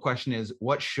follow-up question is,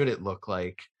 what should it look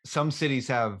like? Some cities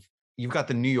you've got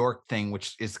the New York thing,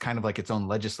 which is kind of like its own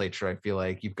legislature, I feel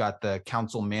like. You've got the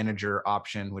council manager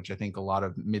option, which I think a lot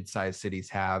of mid-sized cities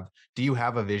have. Do you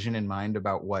have a vision in mind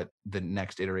about what the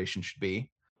next iteration should be?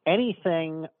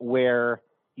 Anything where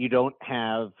you don't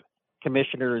have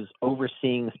commissioners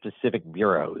overseeing specific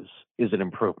bureaus is an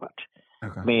improvement.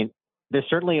 Okay. There's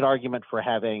certainly an argument for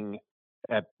having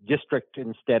a district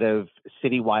instead of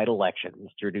citywide elections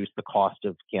to reduce the cost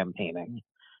of campaigning.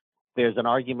 There's an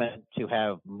argument to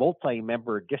have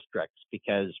multi-member districts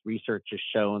because research has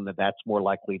shown that that's more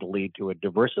likely to lead to a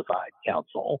diversified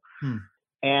council.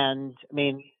 And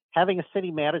having a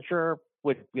city manager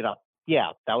would,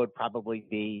 that would probably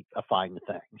be a fine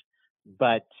thing.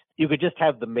 But you could just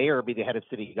have the mayor be the head of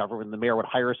city government. The mayor would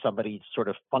hire somebody to sort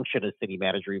of function as city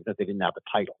manager, even if they didn't have the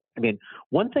title.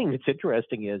 One thing that's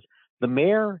interesting is the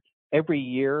mayor every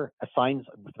year assigns,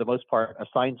 for the most part,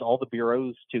 all the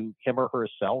bureaus to him or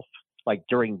herself, like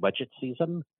during budget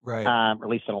season. Right. Or at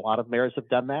least a lot of mayors have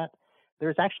done that.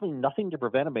 There's actually nothing to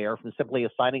prevent a mayor from simply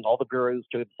assigning all the bureaus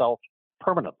to himself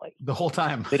permanently. The whole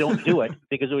time. They don't do it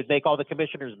because it would make all the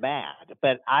commissioners mad.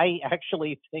 But I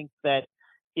actually think that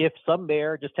if some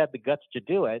mayor just had the guts to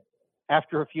do it,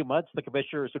 after a few months, the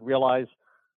commissioners would realize,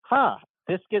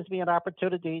 this gives me an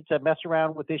opportunity to mess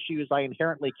around with issues I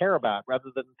inherently care about rather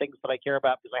than things that I care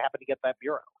about because I happen to get that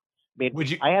bureau.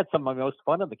 I had some of my most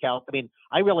fun in the council.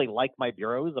 I really like my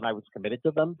bureaus and I was committed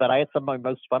to them, but I had some of my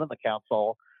most fun in the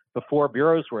council before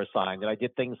bureaus were assigned. And I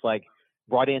did things like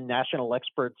brought in national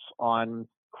experts on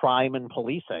crime and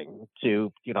policing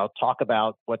to, talk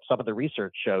about what some of the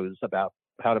research shows about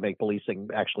how to make policing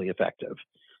actually effective.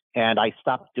 And I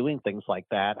stopped doing things like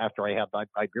that after I had my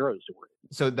bureaus to work.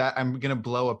 So that I'm going to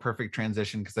blow a perfect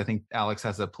transition because I think Alex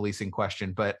has a policing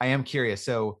question, but I am curious.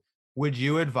 So would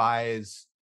you advise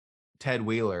Ted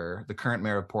Wheeler, the current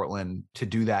mayor of Portland, to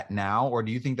do that now? Or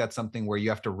do you think that's something where you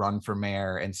have to run for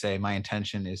mayor and say, my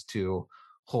intention is to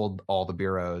hold all the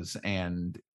bureaus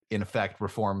and in effect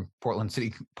reform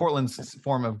Portland's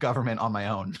form of government on my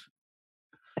own?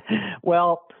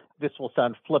 Well, this will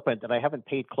sound flippant, and I haven't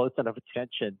paid close enough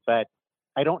attention, but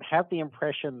I don't have the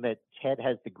impression that Ted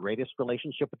has the greatest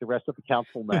relationship with the rest of the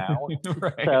council now.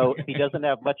 Right. So if he doesn't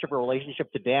have much of a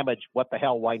relationship to damage, what the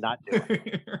hell, why not do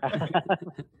it?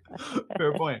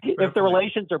 Fair point. If the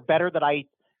relations are better than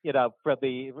from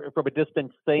a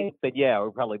distance thing, then yeah, it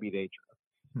would probably be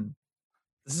dangerous.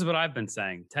 This is what I've been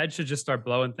saying. Ted should just start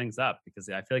blowing things up because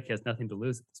I feel like he has nothing to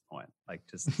lose at this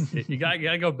point. You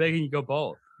gotta go big and you go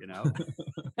bold, He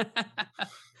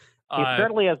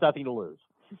certainly has nothing to lose.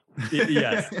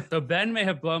 Yes. So Ben may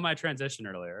have blown my transition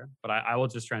earlier, but I will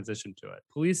just transition to it.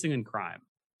 Policing and crime.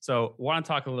 So want to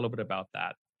talk a little bit about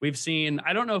that. We've seen,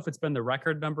 I don't know if it's been the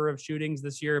record number of shootings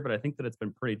this year, but I think that it's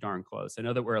been pretty darn close. I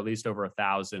know that we're at least over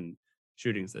 1,000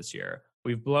 shootings this year.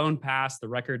 We've blown past the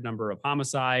record number of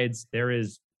homicides. There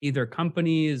is either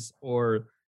companies or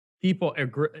people.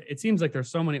 It seems like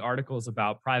there's so many articles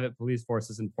about private police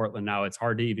forces in Portland now. It's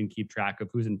hard to even keep track of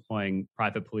who's employing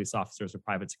private police officers or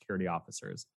private security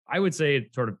officers. I would say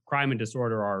sort of crime and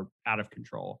disorder are out of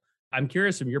control. I'm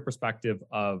curious from your perspective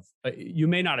of, you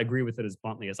may not agree with it as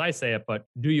bluntly as I say it, but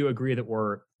do you agree that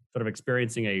we're sort of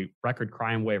experiencing a record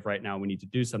crime wave right now? We need to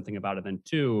do something about it. Then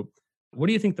two, what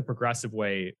do you think the progressive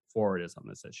way forward is on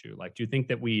this issue? Do you think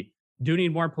that we do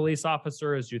need more police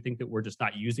officers? Do you think that we're just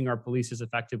not using our police as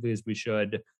effectively as we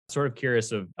should? Sort of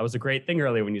curious of, that was a great thing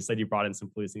earlier when you said you brought in some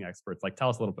policing experts. Like, tell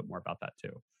us a little bit more about that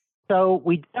too. So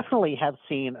we definitely have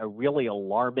seen a really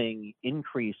alarming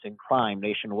increase in crime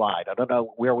nationwide. I don't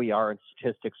know where we are in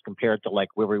statistics compared to like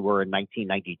where we were in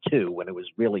 1992 when it was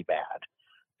really bad,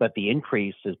 but the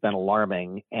increase has been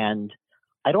alarming. And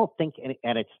I don't think,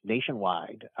 and it's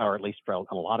nationwide, or at least for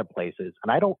a lot of places,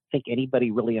 and I don't think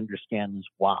anybody really understands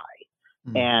why.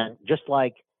 And just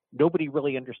like nobody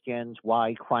really understands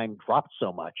why crime dropped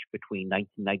so much between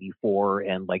 1994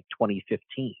 and like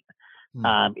 2015.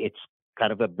 It's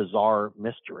kind of a bizarre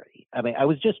mystery. I mean, I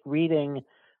was just reading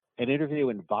an interview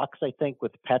in Vox, I think,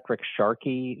 with Patrick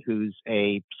Sharkey, who's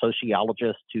a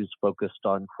sociologist who's focused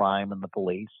on crime and the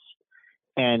police.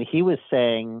 And he was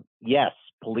saying, yes,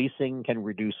 policing can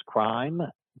reduce crime,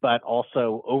 but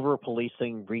also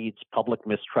over-policing breeds public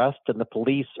mistrust, and the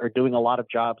police are doing a lot of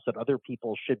jobs that other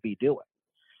people should be doing.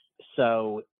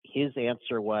 So his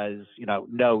answer was,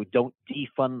 no, don't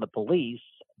defund the police,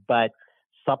 but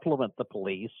supplement the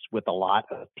police with a lot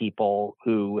of people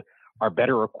who are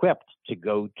better equipped to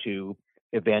go to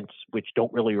events which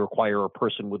don't really require a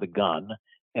person with a gun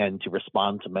and to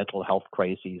respond to mental health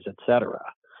crises, et cetera.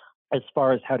 As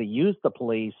far as how to use the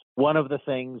police, one of the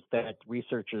things that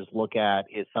researchers look at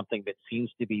is something that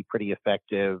seems to be pretty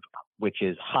effective, which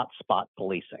is hotspot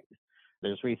policing.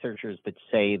 There's researchers that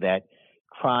say that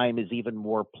crime is even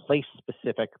more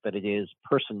place-specific than it is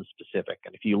person-specific.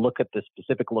 And if you look at the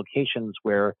specific locations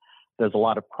where there's a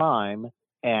lot of crime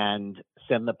and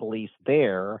send the police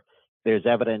there, there's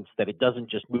evidence that it doesn't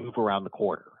just move around the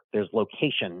corner. There's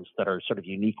locations that are sort of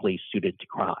uniquely suited to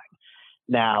crime.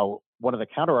 Now, one of the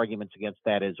counter arguments against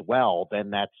that is, well,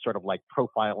 then that's sort of like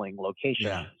profiling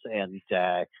locations and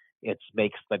it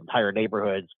makes the entire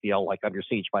neighborhoods feel like under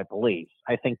siege by police.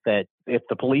 I think that if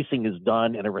the policing is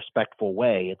done in a respectful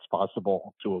way, it's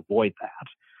possible to avoid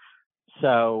that.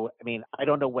 So, I mean, I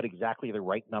don't know what exactly the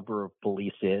right number of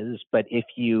police is, but if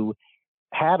you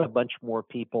had a bunch more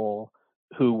people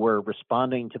who were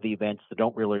responding to the events that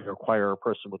don't really require a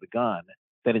person with a gun,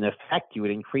 then in effect, you would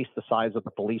increase the size of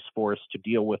the police force to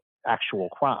deal with actual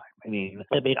crime.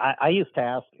 I used to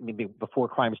ask, before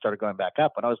crime started going back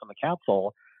up, when I was on the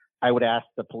council, I would ask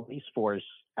the police force,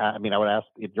 I would ask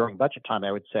during budget time,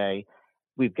 I would say,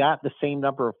 we've got the same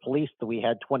number of police that we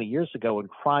had 20 years ago and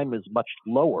crime is much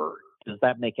lower. Does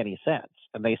that make any sense?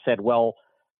 And they said, well,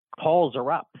 calls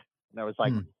are up. And I was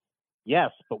like,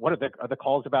 yes, but what are the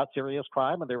calls about serious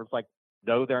crime? And they was like,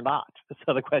 no, they're not.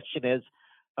 So the question is,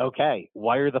 okay,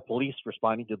 why are the police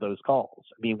responding to those calls?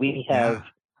 I mean, we have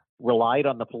relied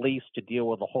on the police to deal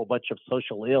with a whole bunch of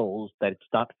social ills that it's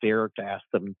not fair to ask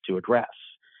them to address.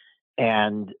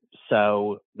 And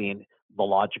so, the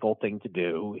logical thing to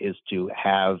do is to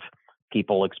have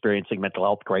people experiencing mental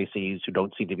health crises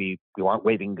who aren't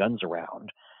waving guns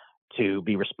around, to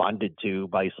be responded to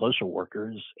by social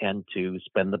workers and to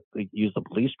use the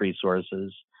police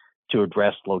resources to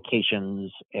address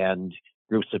locations and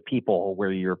groups of people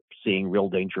where you're seeing real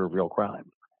danger of real crime.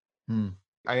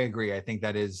 I agree. I think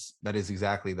that is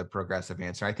exactly the progressive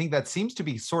answer. I think that seems to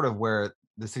be sort of where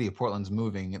the city of Portland's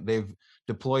moving. They've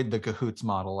deployed the cahoots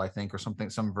model, I think, or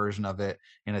some version of it.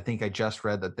 And I think I just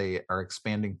read that they are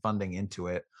expanding funding into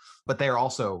it. But they are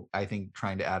also, I think,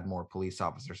 trying to add more police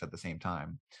officers at the same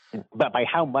time. But by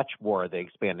how much more are they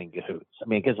expanding cahoots?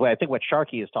 Because I think what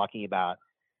Sharkey is talking about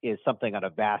is something on a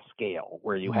vast scale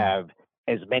where you have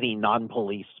as many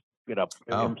non-police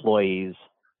employees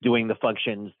doing the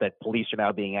functions that police are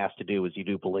now being asked to do as you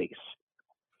do police.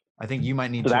 I think you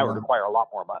might need that would require a lot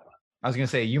more money. I was going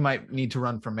to say, you might need to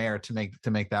run for mayor to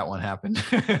make that one happen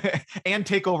and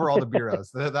take over all the bureaus.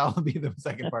 That'll be the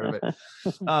second part of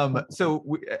it. So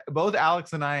both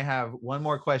Alex and I have one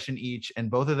more question each, and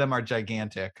both of them are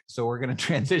gigantic. So we're going to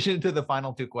transition to the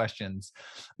final two questions.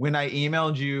 When I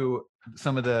emailed you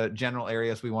some of the general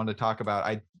areas we wanted to talk about,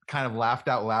 I kind of laughed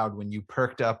out loud when you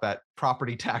perked up at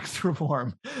property tax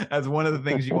reform as one of the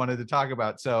things you wanted to talk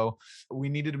about. So we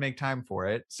needed to make time for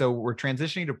it. So we're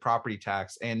transitioning to property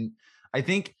tax. And I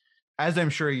think, as I'm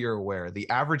sure you're aware,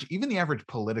 even the average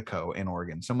politico in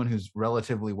Oregon, someone who's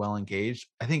relatively well engaged,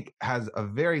 I think has a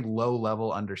very low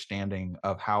level understanding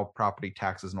of how property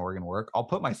taxes in Oregon work. I'll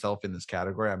put myself in this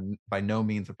category. I'm by no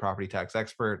means a property tax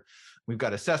expert. We've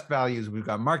got assessed values, we've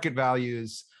got market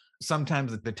values.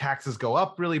 Sometimes the taxes go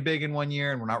up really big in one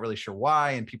year and we're not really sure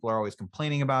why, and people are always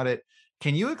complaining about it.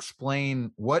 Can you explain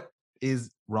what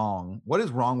is wrong? What is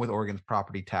wrong with Oregon's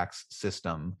property tax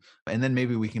system? And then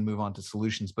maybe we can move on to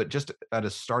solutions, but just at a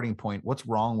starting point, what's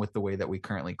wrong with the way that we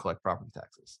currently collect property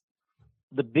taxes?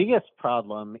 The biggest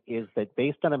problem is that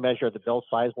based on a measure that Bill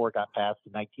Sizemore got passed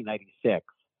in 1996,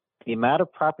 the amount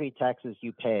of property taxes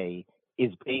you pay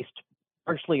is based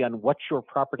partially on what your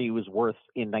property was worth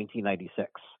in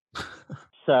 1996.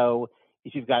 So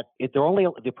if you've got, if they're only,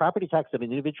 the property tax of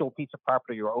an individual piece of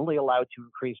property, you're only allowed to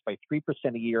increase by 3%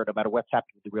 a year, no matter what's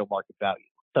happening with the real market value.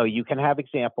 So you can have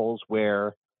examples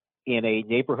where in a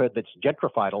neighborhood that's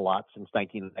gentrified a lot since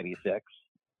 1996,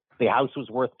 the house was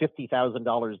worth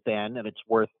 $50,000 then, and it's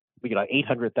worth,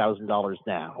 $800,000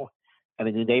 now. And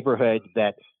in a neighborhood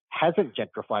that hasn't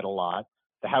gentrified a lot,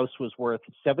 the house was worth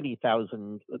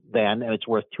 $70,000 then, and it's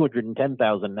worth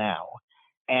 $210,000 now.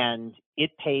 And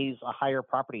it pays a higher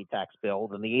property tax bill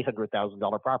than the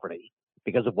 $800,000 property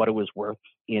because of what it was worth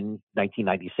in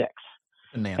 1996.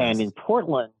 Bananas. And in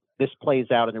Portland, this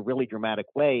plays out in a really dramatic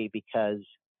way because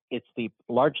it's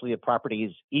largely the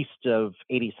properties east of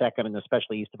 82nd and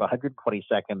especially east of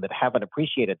 122nd that haven't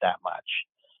appreciated that much.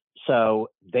 So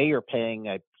they are paying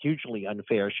a hugely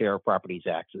unfair share of property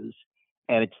taxes.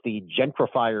 And it's the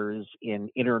gentrifiers in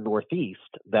inner Northeast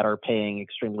that are paying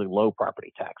extremely low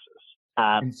property taxes.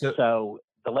 So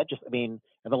the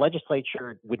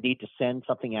legislature would need to send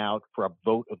something out for a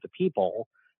vote of the people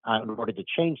in order to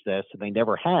change this, and they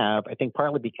never have. I think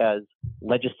partly because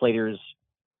legislators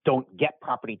don't get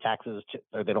property taxes,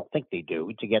 or they don't think they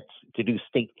do, to do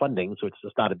state funding, so it's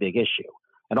just not a big issue.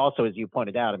 And also, as you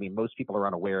pointed out, most people are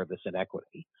unaware of this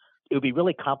inequity. It would be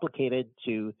really complicated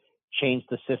to change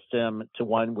the system to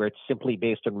one where it's simply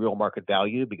based on real market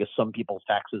value, because some people's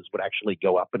taxes would actually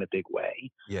go up in a big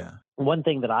way. Yeah. One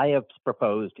thing that I have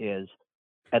proposed is,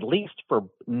 at least for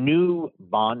new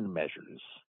bond measures,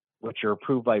 which are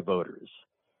approved by voters,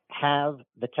 have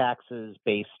the taxes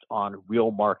based on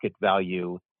real market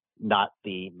value, not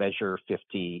the Measure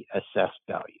 50 assessed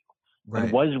value. Right.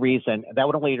 And one reason that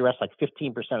would only address like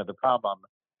 15% of the problem,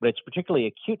 but it's particularly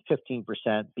acute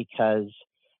 15% because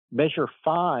Measure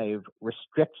 5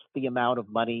 restricts the amount of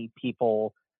money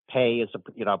people pay as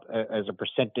a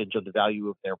percentage of the value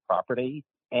of their property.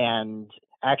 And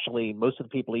actually, most of the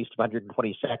people east of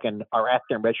 122nd are at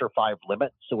their Measure 5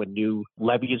 limit. So when new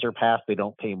levies are passed, they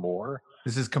don't pay more.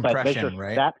 This is compression,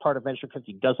 right? That part of Measure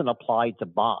 50 doesn't apply to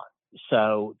bonds.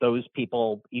 So those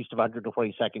people east of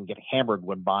 122nd get hammered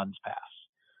when bonds pass.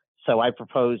 So I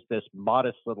proposed this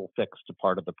modest little fix to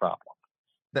part of the problem.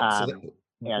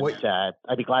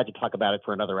 I'd be glad to talk about it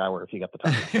for another hour if you got the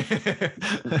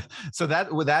time. So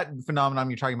that phenomenon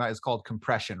you're talking about is called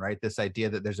compression, right? This idea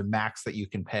that there's a max that you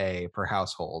can pay per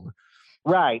household.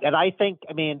 Right. And I think,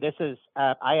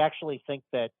 I actually think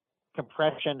that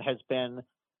compression has been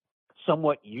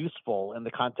somewhat useful in the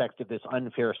context of this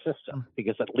unfair system,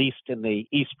 because at least in the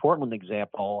East Portland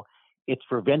example, it's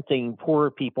preventing poor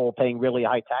people paying really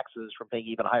high taxes from paying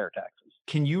even higher taxes.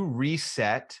 Can you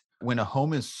reset when a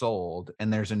home is sold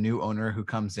and there's a new owner who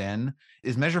comes in?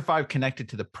 Is Measure 5 connected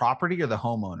to the property or the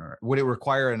homeowner? Would it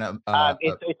require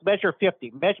it's Measure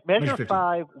 50. Measure 50.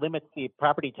 5 limits the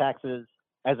property taxes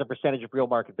as a percentage of real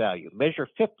market value. Measure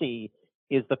 50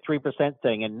 is the 3%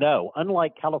 thing. And no,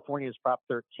 unlike California's Prop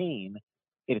 13,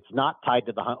 it's not tied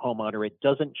to the homeowner. It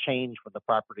doesn't change when the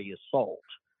property is sold.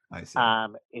 I see.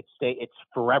 It's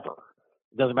forever.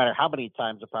 It doesn't matter how many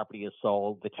times the property is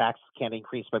sold. The tax can't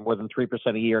increase by more than 3%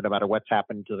 a year, no matter what's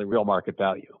happened to the real market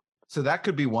value. So that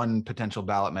could be one potential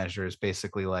ballot measure, is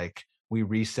basically like we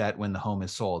reset when the home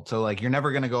is sold. So like you're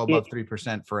never going to go above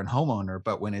 3% for a homeowner,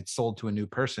 but when it's sold to a new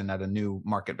person at a new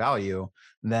market value,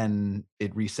 then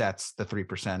it resets the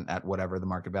 3% at whatever the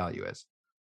market value is.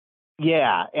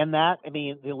 Yeah, and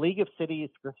the League of Cities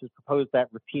has proposed that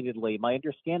repeatedly. My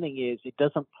understanding is it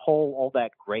doesn't poll all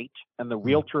that great, and the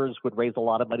realtors would raise a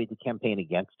lot of money to campaign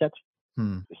against it.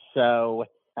 So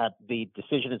the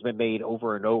decision has been made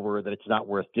over and over that it's not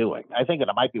worth doing. I think that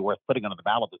it might be worth putting on the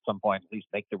ballot at some point, at least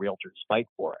make the realtors fight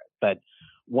for it. But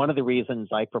one of the reasons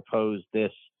I propose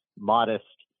this modest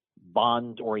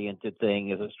bond-oriented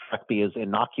thing is it struck me as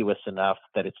innocuous enough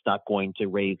that it's not going to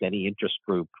raise any interest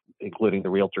group, including the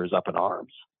realtors, up in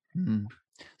arms. Mm-hmm.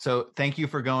 So thank you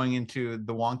for going into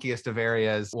the wonkiest of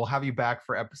areas. We'll have you back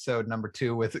for episode number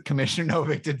 2 with Commissioner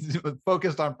Novick to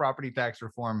focused on property tax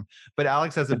reform. But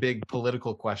Alex has a big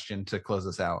political question to close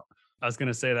us out. I was going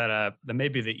to say that may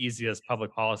be the easiest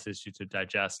public policy issue to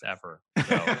digest ever.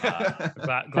 So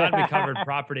glad we covered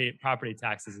property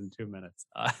taxes in 2 minutes.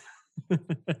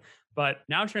 But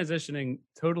now transitioning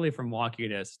totally from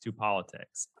wonkiness to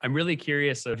politics, I'm really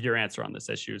curious of your answer on this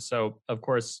issue. So, of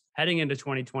course, heading into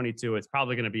 2022, it's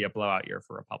probably going to be a blowout year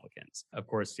for Republicans. Of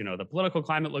course, the political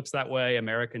climate looks that way.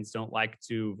 Americans don't like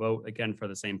to vote again for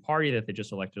the same party that they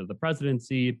just elected to the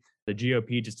presidency. The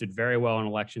GOP just did very well in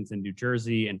elections in New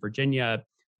Jersey and Virginia.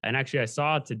 And actually, I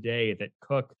saw today that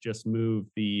Cook just moved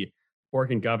the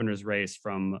Oregon governor's race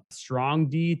from strong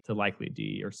D to likely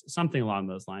D or something along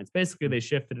those lines. Basically, they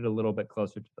shifted it a little bit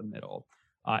closer to the middle.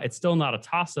 It's still not a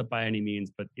toss-up by any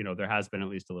means, but there has been at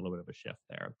least a little bit of a shift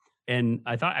there. And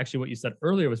I thought actually what you said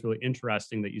earlier was really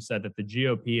interesting, that you said that the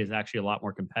GOP is actually a lot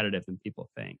more competitive than people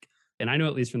think. And I know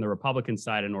at least from the Republican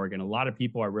side in Oregon, a lot of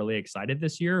people are really excited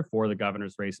this year for the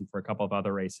governor's race and for a couple of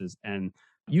other races. And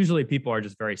usually people are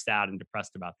just very sad and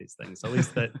depressed about these things. So at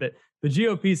least the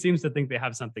GOP seems to think they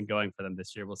have something going for them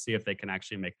this year. We'll see if they can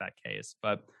actually make that case.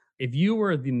 But if you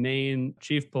were the main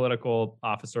chief political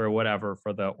officer or whatever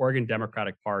for the Oregon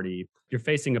Democratic Party, you're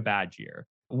facing a bad year.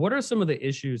 What are some of the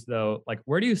issues, though? Like,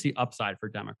 where do you see upside for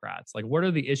Democrats? Like, what are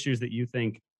the issues that you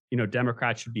think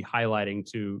Democrats should be highlighting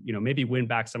to, maybe win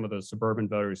back some of those suburban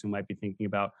voters who might be thinking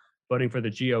about voting for the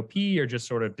GOP, or just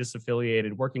sort of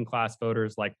disaffiliated working class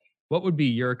voters? Like, what would be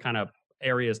your kind of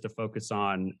areas to focus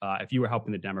on if you were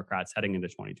helping the Democrats heading into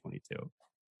 2022?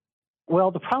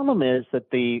 Well, the problem is that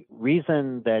the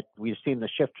reason that we've seen the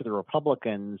shift to the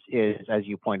Republicans is, as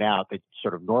you point out, that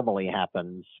sort of normally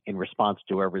happens in response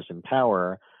to whoever's in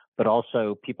power, but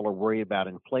also people are worried about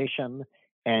inflation,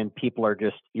 and people are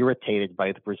just irritated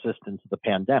by the persistence of the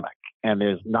pandemic. And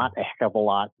there's not a heck of a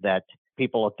lot that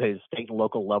people at the state and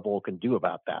local level can do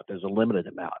about that. There's a limited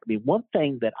amount. I mean, one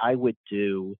thing that I would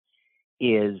do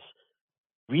is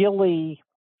really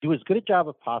do as good a job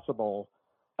as possible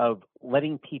of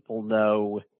letting people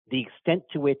know the extent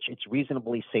to which it's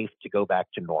reasonably safe to go back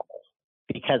to normal.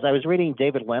 Because I was reading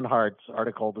David Lenhart's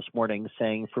article this morning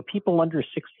saying for people under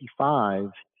 65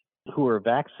 who are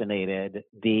vaccinated,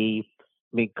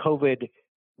 COVID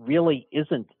really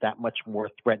isn't that much more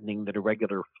threatening than a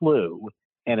regular flu.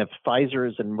 And if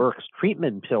Pfizer's and Merck's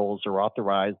treatment pills are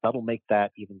authorized, that'll make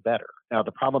that even better. Now,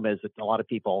 the problem is that a lot of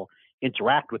people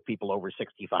interact with people over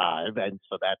 65, and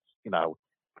so that's,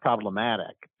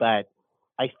 problematic. But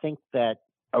I think that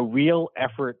a real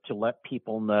effort to let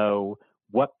people know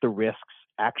what the risks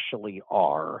actually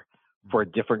are for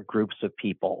different groups of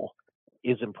people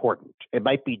is important. It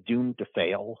might be doomed to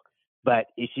fail, but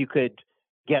if you could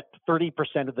get 30%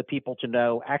 of the people to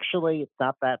know, actually, it's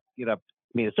not that,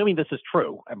 assuming this is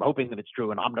true, I'm hoping that it's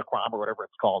true, and Omicron or whatever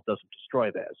it's called doesn't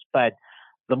destroy this. But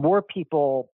the more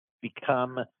people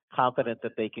become confident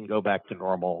that they can go back to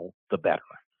normal, the better.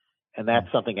 And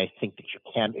that's something I think that you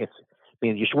can,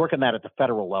 you should work on that at the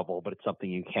federal level, but it's something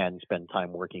you can spend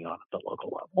time working on at the local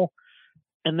level.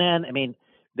 And then,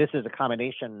 this is a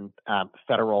combination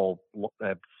federal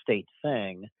state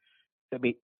thing.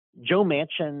 Joe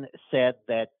Manchin said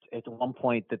that at one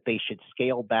point that they should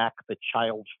scale back the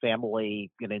child family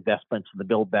investments in the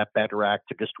Build Back Better Act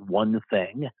to just one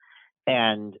thing.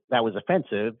 And that was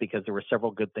offensive because there were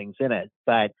several good things in it.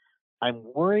 But I'm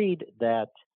worried that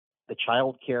the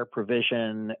child care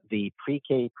provision, the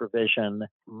pre-K provision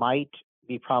might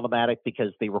be problematic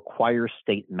because they require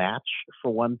state match for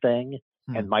one thing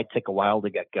and might take a while to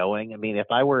get going. If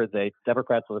I were the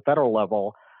Democrats at the federal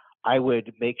level, I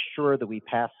would make sure that we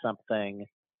pass something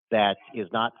that is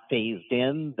not phased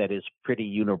in, that is pretty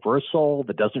universal,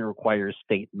 that doesn't require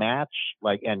state match.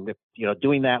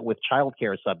 Doing that with child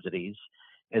care subsidies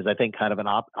is, I think, kind of an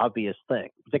obvious thing,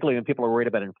 particularly when people are worried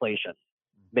about inflation.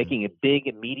 Making a big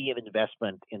immediate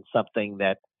investment in something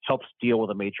that helps deal with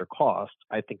a major cost,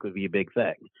 I think would be a big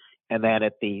thing. And then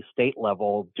at the state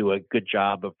level, do a good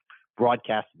job of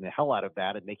broadcasting the hell out of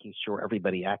that and making sure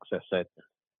everybody access it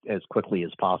as quickly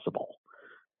as possible.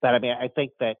 But I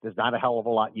think that there's not a hell of a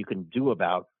lot you can do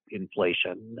about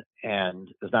inflation, and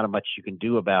there's not much you can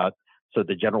do about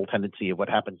the general tendency of what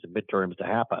happens in midterms to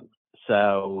happen.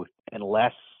 So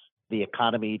unless the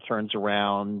economy turns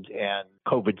around and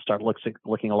COVID starts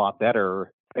looking a lot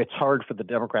better, it's hard for the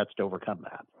Democrats to overcome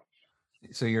that.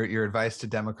 So your advice to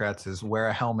Democrats is wear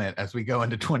a helmet as we go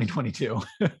into 2022.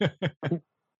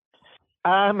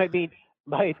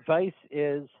 My advice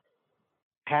is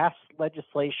pass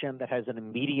legislation that has an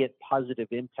immediate positive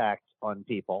impact on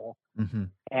people,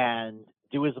 and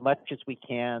do as much as we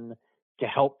can to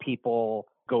help people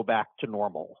go back to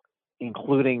normal,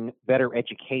 including better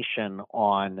education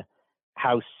on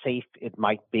how safe it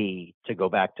might be to go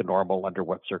back to normal under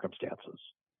what circumstances.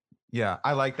 Yeah,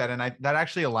 I like that. And that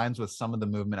actually aligns with some of the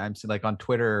movement I'm seeing, like on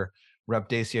Twitter. Rep.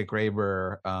 Dacia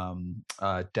Graber,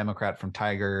 Democrat from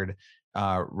Tigard,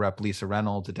 Rep. Lisa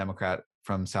Reynolds, a Democrat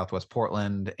from Southwest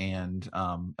Portland, and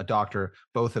a doctor,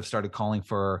 both have started calling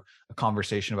for a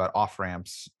conversation about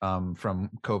off-ramps from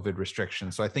COVID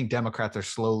restrictions. So I think Democrats are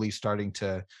slowly starting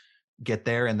to get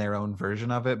there in their own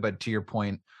version of it. But to your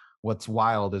point, what's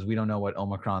wild is we don't know what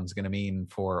Omicron is going to mean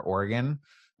for Oregon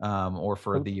or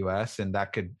for the US, and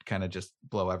that could kind of just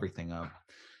blow everything up.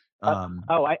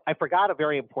 I forgot a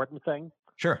very important thing.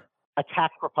 Sure.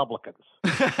 Attack Republicans.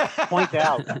 Point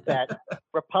out that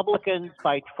Republicans,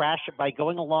 by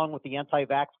going along with the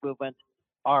anti-vax movement,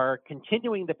 are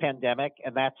continuing the pandemic,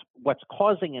 and that's what's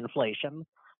causing inflation.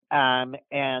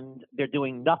 And they're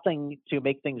doing nothing to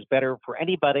make things better for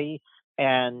anybody,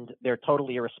 and they're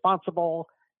totally irresponsible,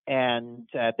 and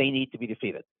they need to be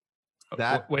defeated.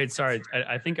 Wait, sorry.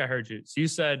 I think I heard you. So you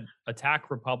said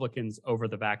attack Republicans over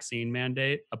the vaccine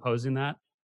mandate, opposing that?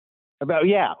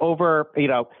 Over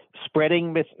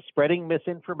spreading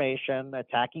misinformation,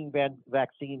 attacking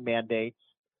vaccine mandates,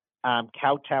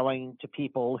 kowtowing to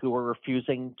people who are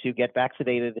refusing to get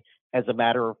vaccinated as a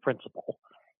matter of principle,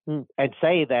 and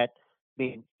say that,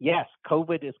 yes,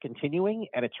 COVID is continuing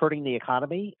and it's hurting the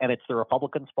economy and it's the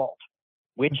Republicans' fault,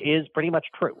 which is pretty much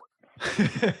true.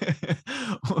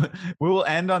 We will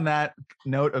end on that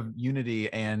note of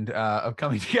unity and of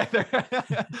coming together.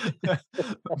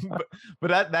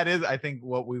 but that is, I think,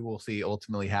 what we will see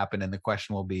ultimately happen. And the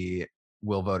question will be,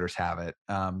 will voters have it?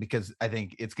 Because I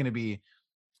think it's going to be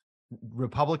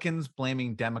Republicans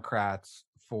blaming Democrats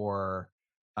for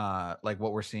like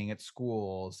what we're seeing at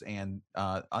schools and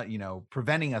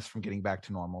preventing us from getting back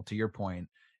to normal, to your point.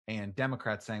 And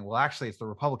Democrats saying, well, actually, it's the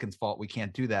Republicans' fault. We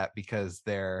can't do that because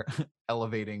they're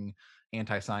elevating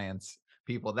anti-science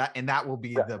people. That will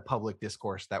be the public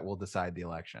discourse that will decide the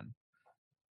election.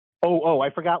 I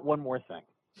forgot one more thing.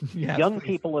 Yes, young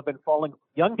people have been falling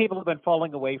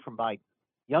away from Biden.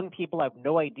 Young people have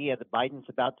no idea that Biden's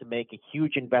about to make a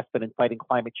huge investment in fighting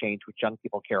climate change, which young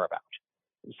people care about.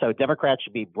 So Democrats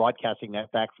should be broadcasting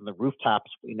that back from the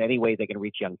rooftops in any way they can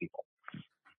reach young people.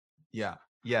 Yeah.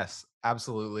 Yes,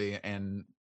 absolutely. And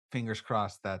fingers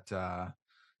crossed that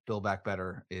Build Back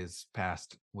Better is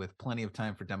passed with plenty of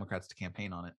time for Democrats to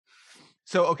campaign on it.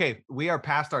 So, okay, we are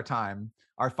past our time.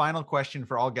 Our final question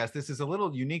for all guests. This is a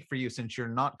little unique for you since you're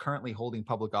not currently holding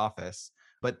public office,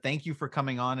 but thank you for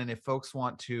coming on. And if folks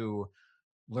want to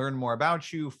learn more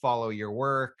about you, follow your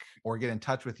work, or get in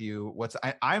touch with you,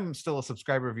 I'm still a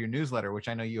subscriber of your newsletter, which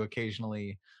I know you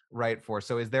occasionally write for.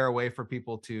 So is there a way for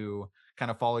people to kind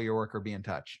of follow your work or be in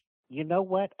touch? You know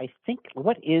what? I think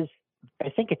it's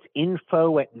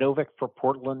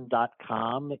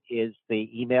info@novickforportland.com is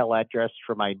the email address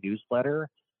for my newsletter.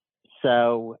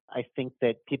 So I think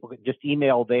that people can just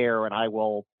email there and I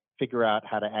will figure out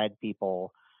how to add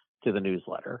people to the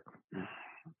newsletter.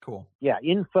 Cool. Yeah,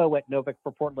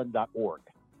 info@novickforportland.org.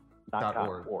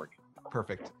 .org.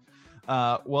 Perfect.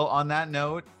 Well, on that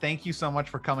note, thank you so much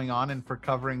for coming on and for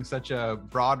covering such a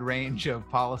broad range of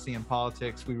policy and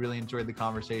politics. We really enjoyed the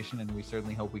conversation and we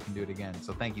certainly hope we can do it again.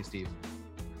 So thank you, Steve.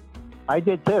 I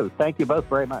did too. Thank you both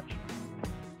very much.